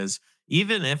fear is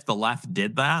even if the left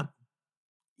did that,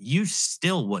 you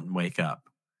still wouldn't wake up.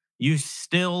 You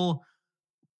still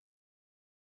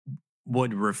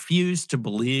would refuse to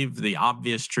believe the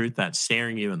obvious truth that's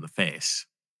staring you in the face.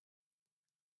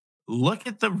 Look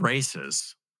at the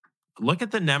races. Look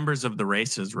at the numbers of the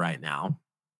races right now.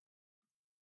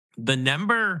 The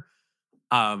number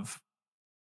of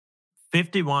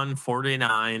 51,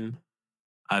 49,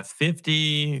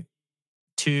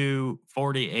 52,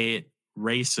 48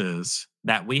 races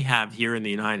that we have here in the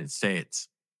United States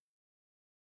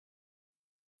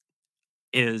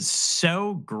is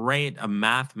so great a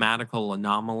mathematical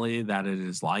anomaly that it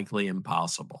is likely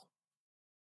impossible.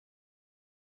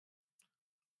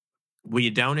 We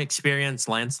don't experience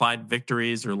landslide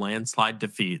victories or landslide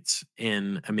defeats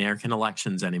in American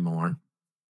elections anymore,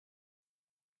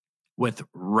 with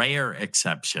rare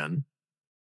exception.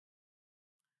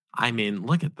 I mean,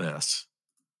 look at this.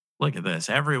 Look at this.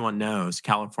 Everyone knows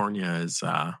California is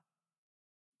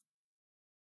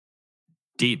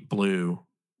deep blue,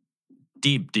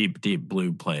 deep, deep, deep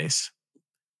blue place.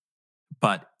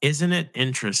 But isn't it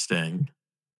interesting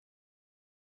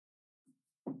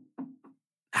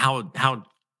how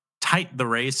tight the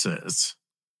race is?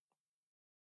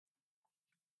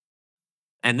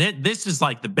 And this is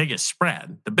like the biggest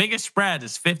spread. The biggest spread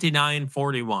is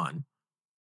 59-41.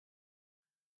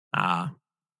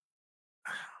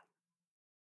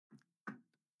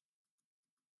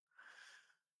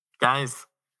 Guys,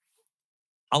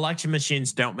 election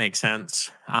machines don't make sense.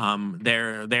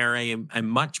 They're a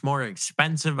much more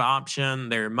expensive option.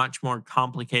 They're a much more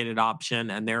complicated option,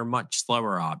 and they're a much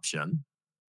slower option.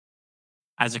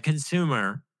 As a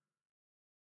consumer,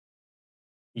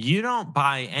 you don't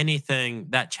buy anything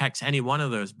that checks any one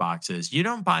of those boxes. You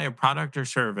don't buy a product or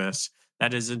service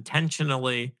that is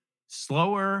intentionally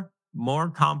slower, more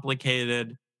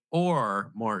complicated,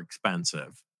 or more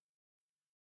expensive.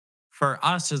 For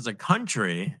us as a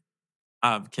country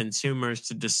of consumers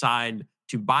to decide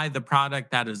to buy the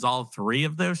product that is all three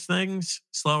of those things,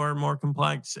 slower, more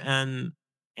complex, and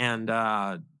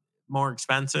more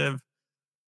expensive,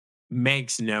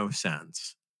 makes no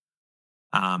sense.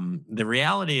 The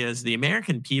reality is the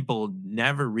American people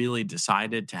never really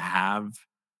decided to have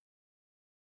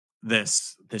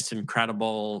this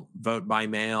incredible vote by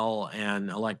mail and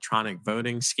electronic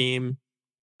voting scheme.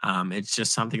 It's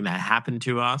just something that happened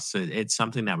to us. It's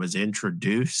something that was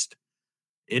introduced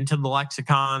into the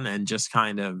lexicon and just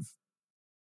kind of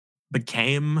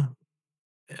became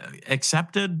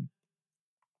accepted,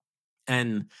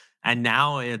 and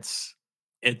now it's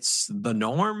the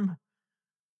norm.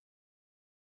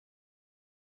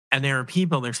 And there are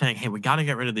people, they're saying, hey, we got to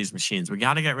get rid of these machines. We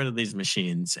got to get rid of these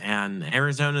machines. And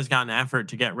Arizona's got an effort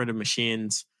to get rid of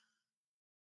machines.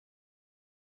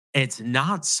 It's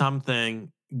not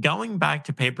something, going back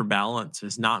to paper ballots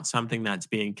is not something that's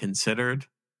being considered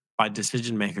by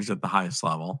decision makers at the highest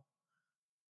level.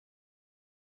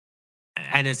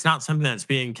 And it's not something that's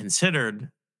being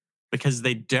considered because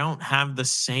they don't have the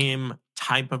same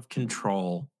type of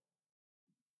control,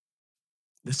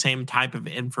 the same type of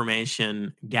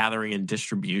information gathering and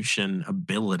distribution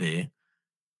ability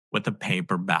with a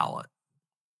paper ballot.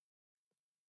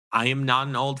 I am not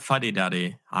an old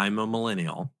fuddy-duddy. I'm a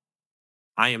millennial.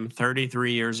 I am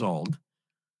 33 years old.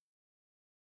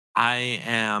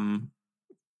 I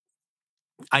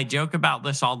joke about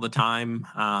this all the time,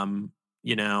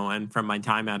 and from my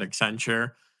time at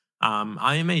Accenture,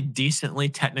 I am a decently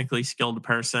technically skilled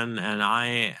person, and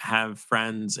I have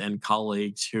friends and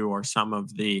colleagues who are some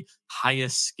of the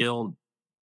highest skilled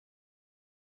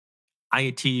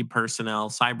IT personnel,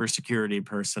 cybersecurity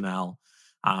personnel,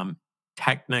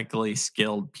 technically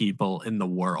skilled people in the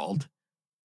world.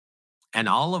 And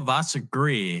all of us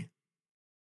agree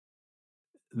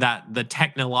that the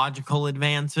technological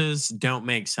advances don't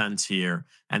make sense here,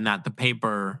 and that the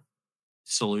paper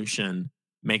solution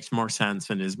makes more sense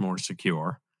and is more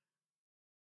secure.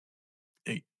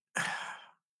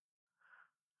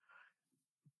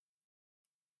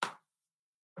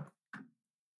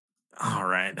 All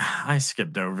right, I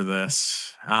skipped over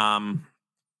this.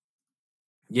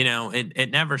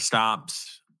 It never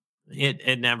stops.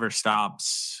 It never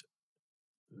stops.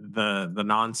 The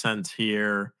nonsense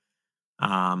here.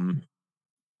 You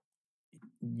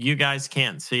guys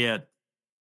can't see it.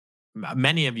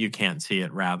 Many of you can't see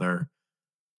it, rather.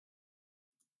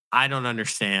 I don't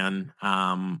understand.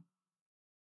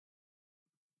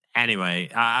 Anyway,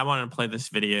 I want to play this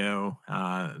video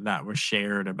that was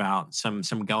shared about some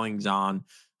goings on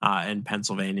in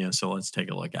Pennsylvania. So let's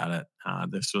take a look at it.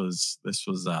 This was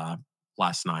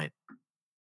last night.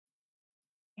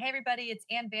 Hey everybody, it's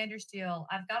Ann Vandersteel.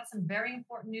 I've got some very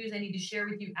important news I need to share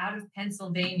with you out of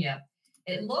Pennsylvania.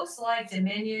 It looks like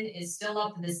Dominion is still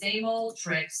up to the same old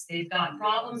tricks. They've got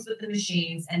problems with the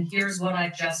machines, and here's what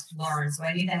I've just learned. So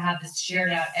I need to have this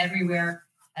shared out everywhere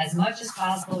as much as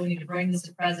possible. We need to bring this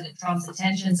to President Trump's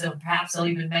attention, so perhaps I'll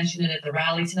even mention it at the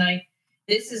rally tonight.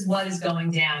 This is what is going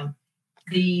down.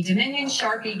 The Dominion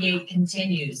Sharpie Gate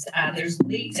continues. There's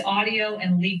leaked audio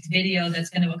and leaked video that's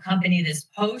going to accompany this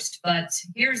post, but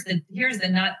here's the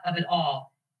nut of it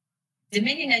all.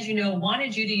 Dominion, as you know,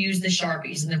 wanted you to use the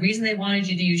Sharpies, and the reason they wanted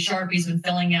you to use Sharpies when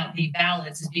filling out the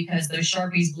ballots is because those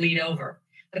Sharpies bleed over.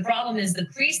 The problem is the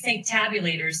precinct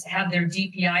tabulators have their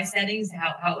DPI settings,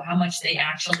 how much they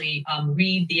actually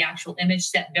read the actual image,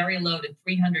 set very low to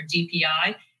 300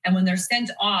 DPI, and when they're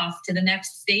sent off to the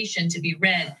next station to be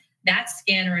read, that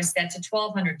scanner is set to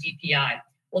 1200 DPI.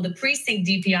 Well, the precinct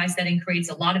DPI setting creates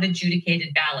a lot of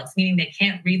adjudicated ballots, meaning they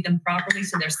can't read them properly,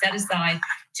 so they're set aside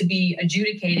to be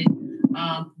adjudicated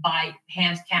by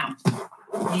hand count.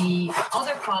 The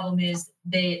other problem is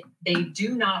they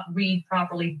do not read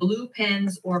properly blue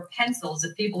pens or pencils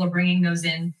if people are bringing those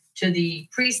in to the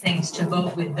precincts to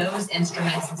vote with those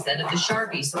instruments instead of the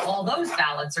Sharpie. So all those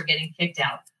ballots are getting kicked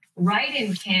out.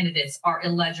 Write-in candidates are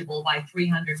illegible by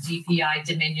 300 DPI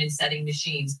Dominion setting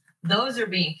machines. Those are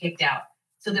being kicked out.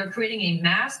 So they're creating a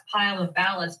mass pile of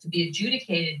ballots to be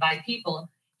adjudicated by people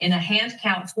in a hand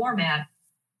count format.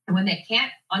 And when they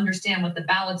can't understand what the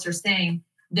ballots are saying,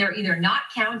 they're either not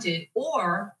counted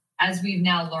or, as we've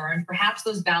now learned, perhaps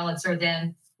those ballots are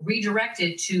then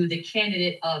redirected to the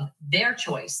candidate of their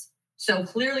choice. So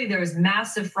clearly there is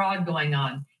massive fraud going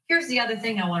on. Here's the other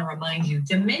thing I want to remind you.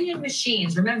 Dominion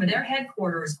machines, remember, their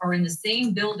headquarters are in the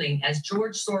same building as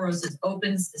George Soros'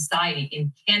 Open Society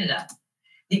in Canada.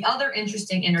 The other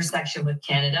interesting intersection with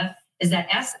Canada is that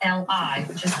SLI,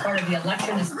 which is part of the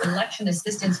Election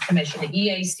Assistance Commission, the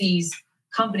EAC's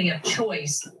company of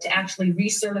choice to actually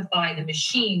recertify the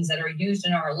machines that are used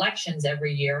in our elections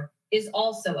every year, is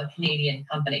also a Canadian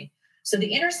company. So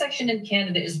the intersection in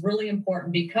Canada is really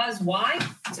important because why?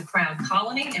 It's a crown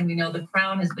colony, and we know the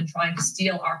crown has been trying to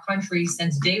steal our country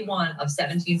since day one of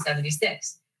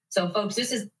 1776. So, folks,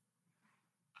 this is...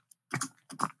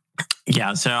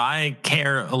 Yeah, so I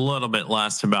care a little bit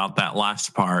less about that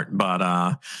last part,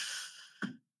 but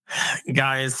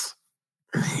guys,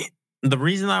 the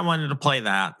reason I wanted to play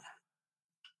that,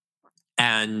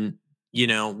 and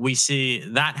we see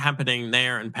that happening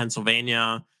there in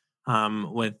Pennsylvania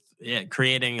with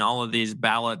creating all of these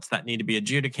ballots that need to be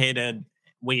adjudicated.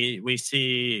 We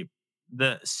see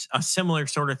a similar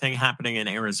sort of thing happening in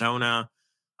Arizona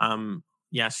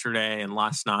yesterday and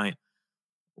last night,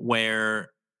 where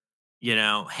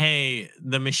hey,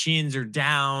 the machines are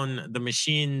down. The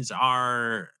machines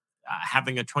are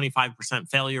having a 25%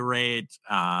 failure rate.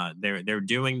 They're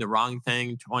doing the wrong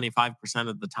thing 25%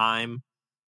 of the time.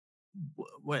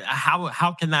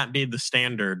 How can that be the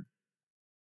standard?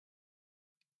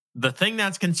 The thing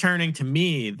that's concerning to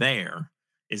me there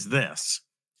is this.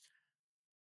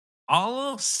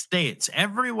 All states,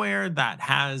 everywhere that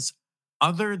has,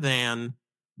 other than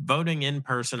voting in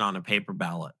person on a paper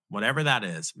ballot, whatever that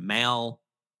is, mail,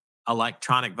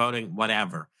 electronic voting,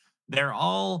 whatever, they're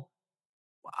all,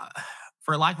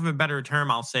 for lack of a better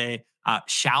term, I'll say,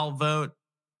 shall vote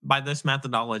by this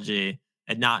methodology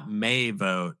and not may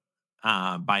vote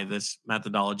by this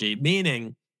methodology,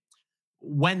 meaning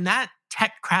when that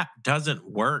tech crap doesn't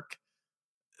work,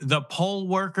 the poll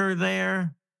worker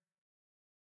there,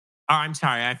 or I'm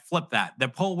sorry, I flipped that. The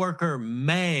poll worker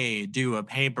may do a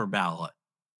paper ballot,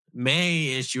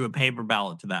 may issue a paper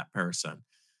ballot to that person.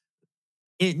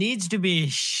 It needs to be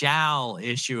shall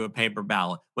issue a paper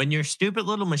ballot. When your stupid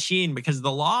little machine, because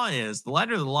the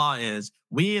letter of the law is,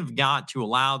 we have got to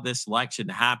allow this election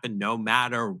to happen no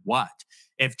matter what.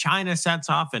 If China sets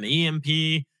off an EMP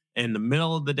in the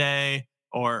middle of the day,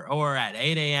 or at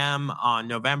 8 a.m. on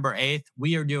November 8th,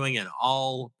 we are doing an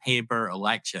all paper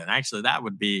election. Actually, that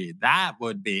would be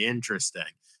interesting.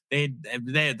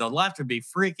 The left would be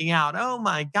freaking out. Oh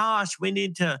my gosh, we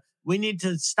need to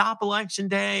stop election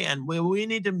day, and we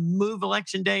need to move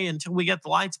election day until we get the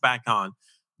lights back on.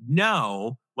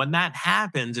 No, when that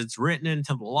happens, it's written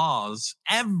into the laws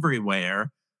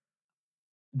everywhere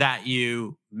that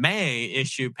you may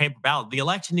issue paper ballot. The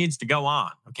election needs to go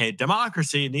on. Okay.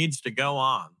 Democracy needs to go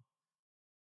on.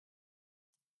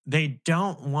 They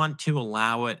don't want to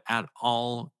allow it at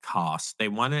all costs. They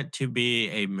want it to be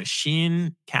a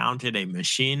machine counted, a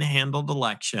machine handled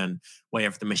election where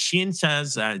if the machine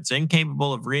says that it's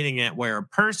incapable of reading it, where a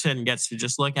person gets to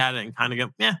just look at it and kind of go,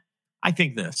 yeah, I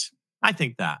think this, I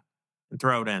think that, and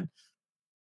throw it in.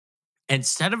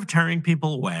 Instead of turning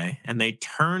people away, and they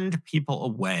turned people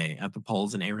away at the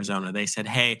polls in Arizona, they said,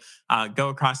 hey, go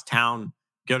across town,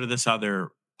 go to this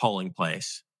other polling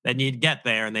place. Then you'd get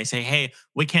there and they say, hey,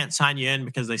 we can't sign you in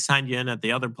because they signed you in at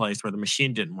the other place where the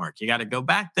machine didn't work. You got to go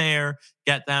back there,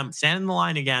 get them, stand in the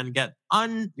line again, get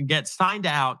signed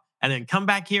out, and then come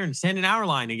back here and stand in our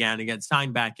line again and get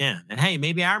signed back in. And hey,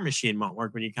 maybe our machine won't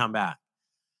work when you come back.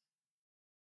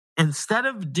 Instead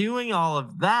of doing all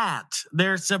of that,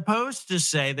 they're supposed to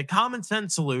say the common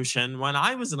sense solution. When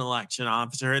I was an election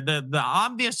officer, the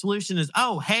obvious solution is,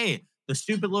 oh, hey, the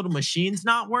stupid little machine's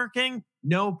not working.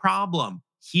 No problem.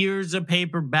 Here's a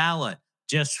paper ballot.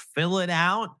 Just fill it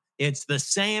out. It's the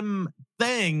same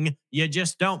thing. You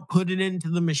just don't put it into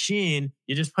the machine.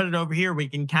 You just put it over here. We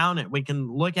can count it. We can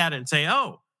look at it and say,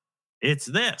 oh, it's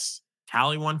this.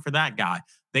 Tally one for that guy.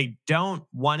 They don't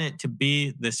want it to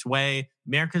be this way.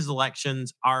 America's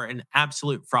elections are an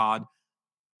absolute fraud.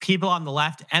 People on the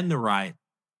left and the right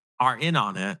are in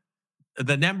on it.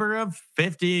 The number of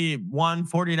 51,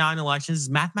 49 elections is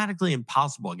mathematically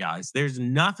impossible, guys. There's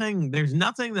nothing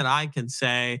that I can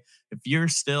say if you're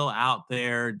still out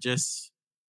there just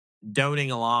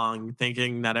doting along,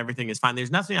 thinking that everything is fine.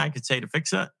 There's nothing I could say to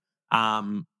fix it.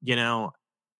 I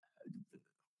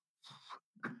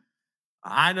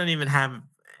don't even have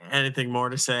anything more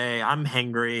to say. I'm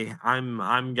hangry.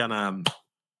 I'm gonna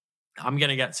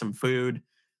get some food.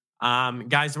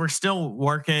 Guys, we're still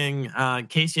working.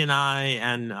 Casey and I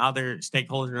and other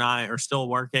stakeholders and I are still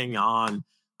working on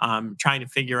trying to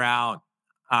figure out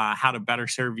how to better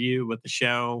serve you with the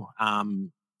show.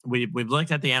 We've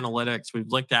looked at the analytics.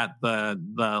 We've looked at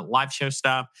the live show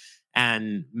stuff,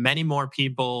 and many more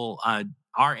people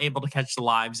are able to catch the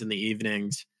lives in the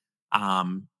evenings.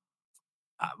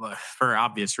 For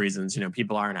obvious reasons,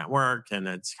 people aren't at work, and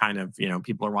it's kind of,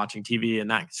 people are watching TV and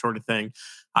that sort of thing.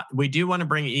 We do want to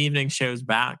bring evening shows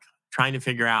back, trying to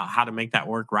figure out how to make that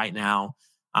work right now.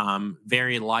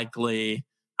 Very likely.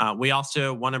 We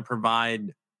also want to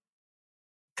provide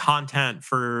content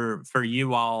for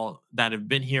you all that have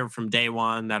been here from day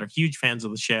one, that are huge fans of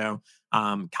the show.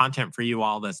 Content for you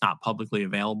all that's not publicly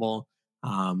available.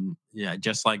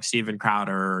 Just like Steven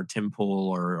Crowder or Tim Pool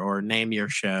or Name Your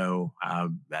Show,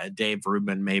 Dave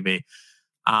Rubin, maybe.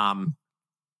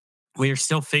 We are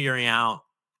still figuring out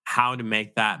how to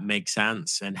make that make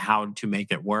sense and how to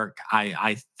make it work.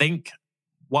 I think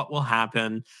what will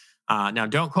happen. Now,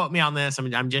 don't quote me on this.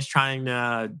 I'm just trying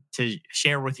to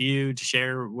share with you, to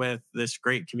share with this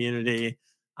great community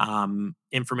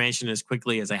information as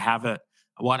quickly as I have it.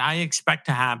 What I expect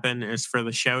to happen is for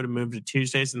the show to move to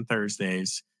Tuesdays and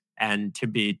Thursdays and to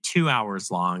be 2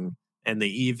 hours long in the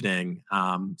evening.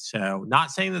 So not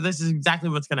saying that this is exactly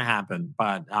what's going to happen,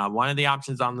 but one of the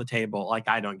options on the table, like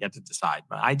I don't get to decide,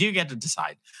 but I do get to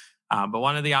decide. But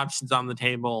one of the options on the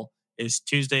table is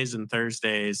Tuesdays and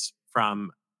Thursdays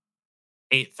from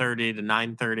 8:30 to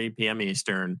 9:30 p.m.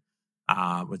 Eastern,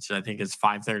 which I think is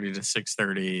 5:30 to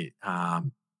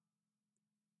 6:30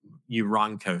 you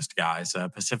wrong coast guys,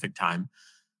 Pacific time,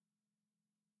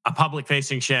 a public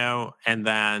facing show, and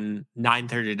then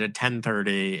 9:30 to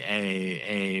 10:30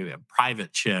 a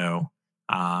private show.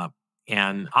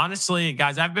 And honestly,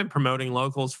 guys, I've been promoting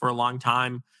Locals for a long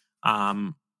time.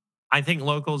 I think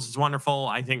Locals is wonderful.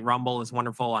 I think Rumble is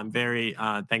wonderful. I'm very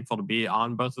thankful to be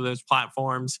on both of those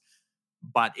platforms,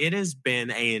 but it has been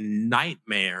a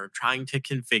nightmare trying to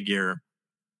configure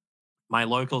my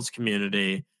Locals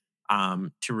community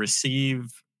to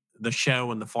receive the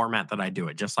show in the format that I do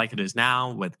it, just like it is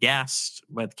now, with guests,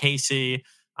 with Casey,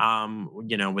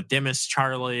 with Dimas,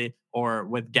 Charlie, or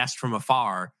with guests from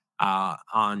afar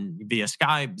on via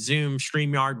Skype, Zoom,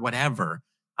 StreamYard, whatever.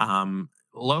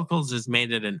 Locals has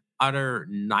made it an utter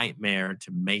nightmare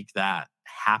to make that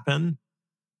happen.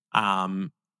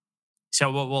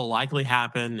 So what will likely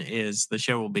happen is the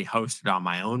show will be hosted on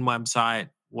my own website,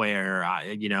 where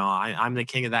I'm the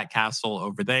king of that castle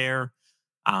over there.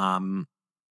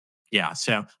 Yeah,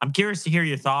 so I'm curious to hear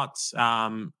your thoughts.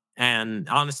 And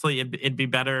honestly, it'd be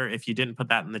better if you didn't put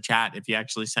that in the chat. If you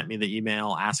actually sent me the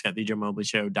email,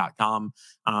 ask@thejoemobleyshow.com.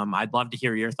 I'd love to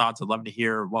hear your thoughts. I'd love to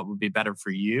hear what would be better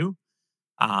for you.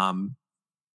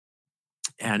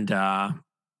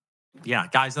 Yeah,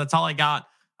 guys, that's all I got.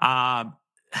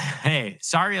 Hey,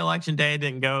 sorry election day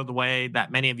didn't go the way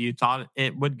that many of you thought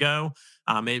it would go.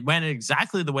 It went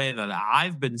exactly the way that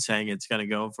I've been saying it's going to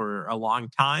go for a long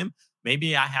time.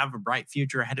 Maybe I have a bright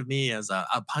future ahead of me as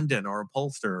a pundit or a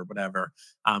pollster or whatever,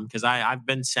 because I've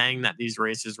been saying that these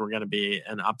races were going to be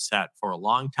an upset for a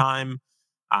long time.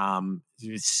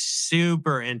 It's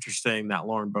super interesting that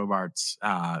Lauren Boebert's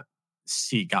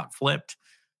seat got flipped.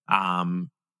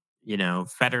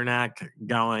 Fetterneck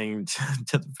going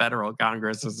to the federal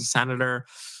Congress as a senator.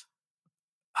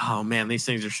 Oh man, these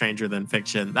things are stranger than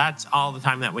fiction. That's all the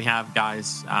time that we have,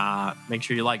 guys. Make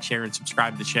sure you like, share, and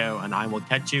subscribe to the show, and I will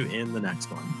catch you in the next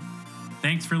one.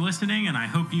 Thanks for listening, and I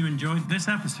hope you enjoyed this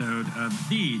episode of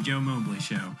The Joe Mobley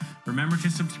Show. Remember to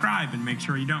subscribe and make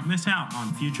sure you don't miss out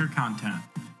on future content.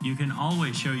 You can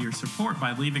always show your support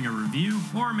by leaving a review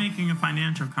or making a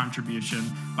financial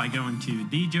contribution by going to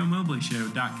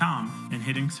thejoemobleyshow.com and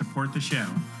hitting support the show.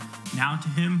 Now to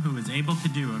him who is able to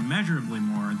do immeasurably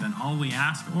more than all we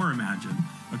ask or imagine,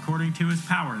 according to his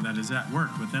power that is at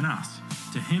work within us.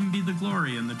 To him be the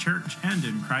glory in the church and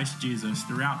in Christ Jesus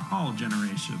throughout all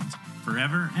generations,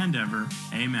 forever and ever.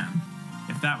 Amen.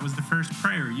 If that was the first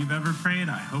prayer you've ever prayed,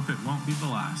 I hope it won't be the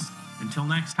last. Until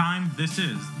next time, this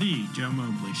is The Joe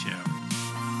Mobley Show.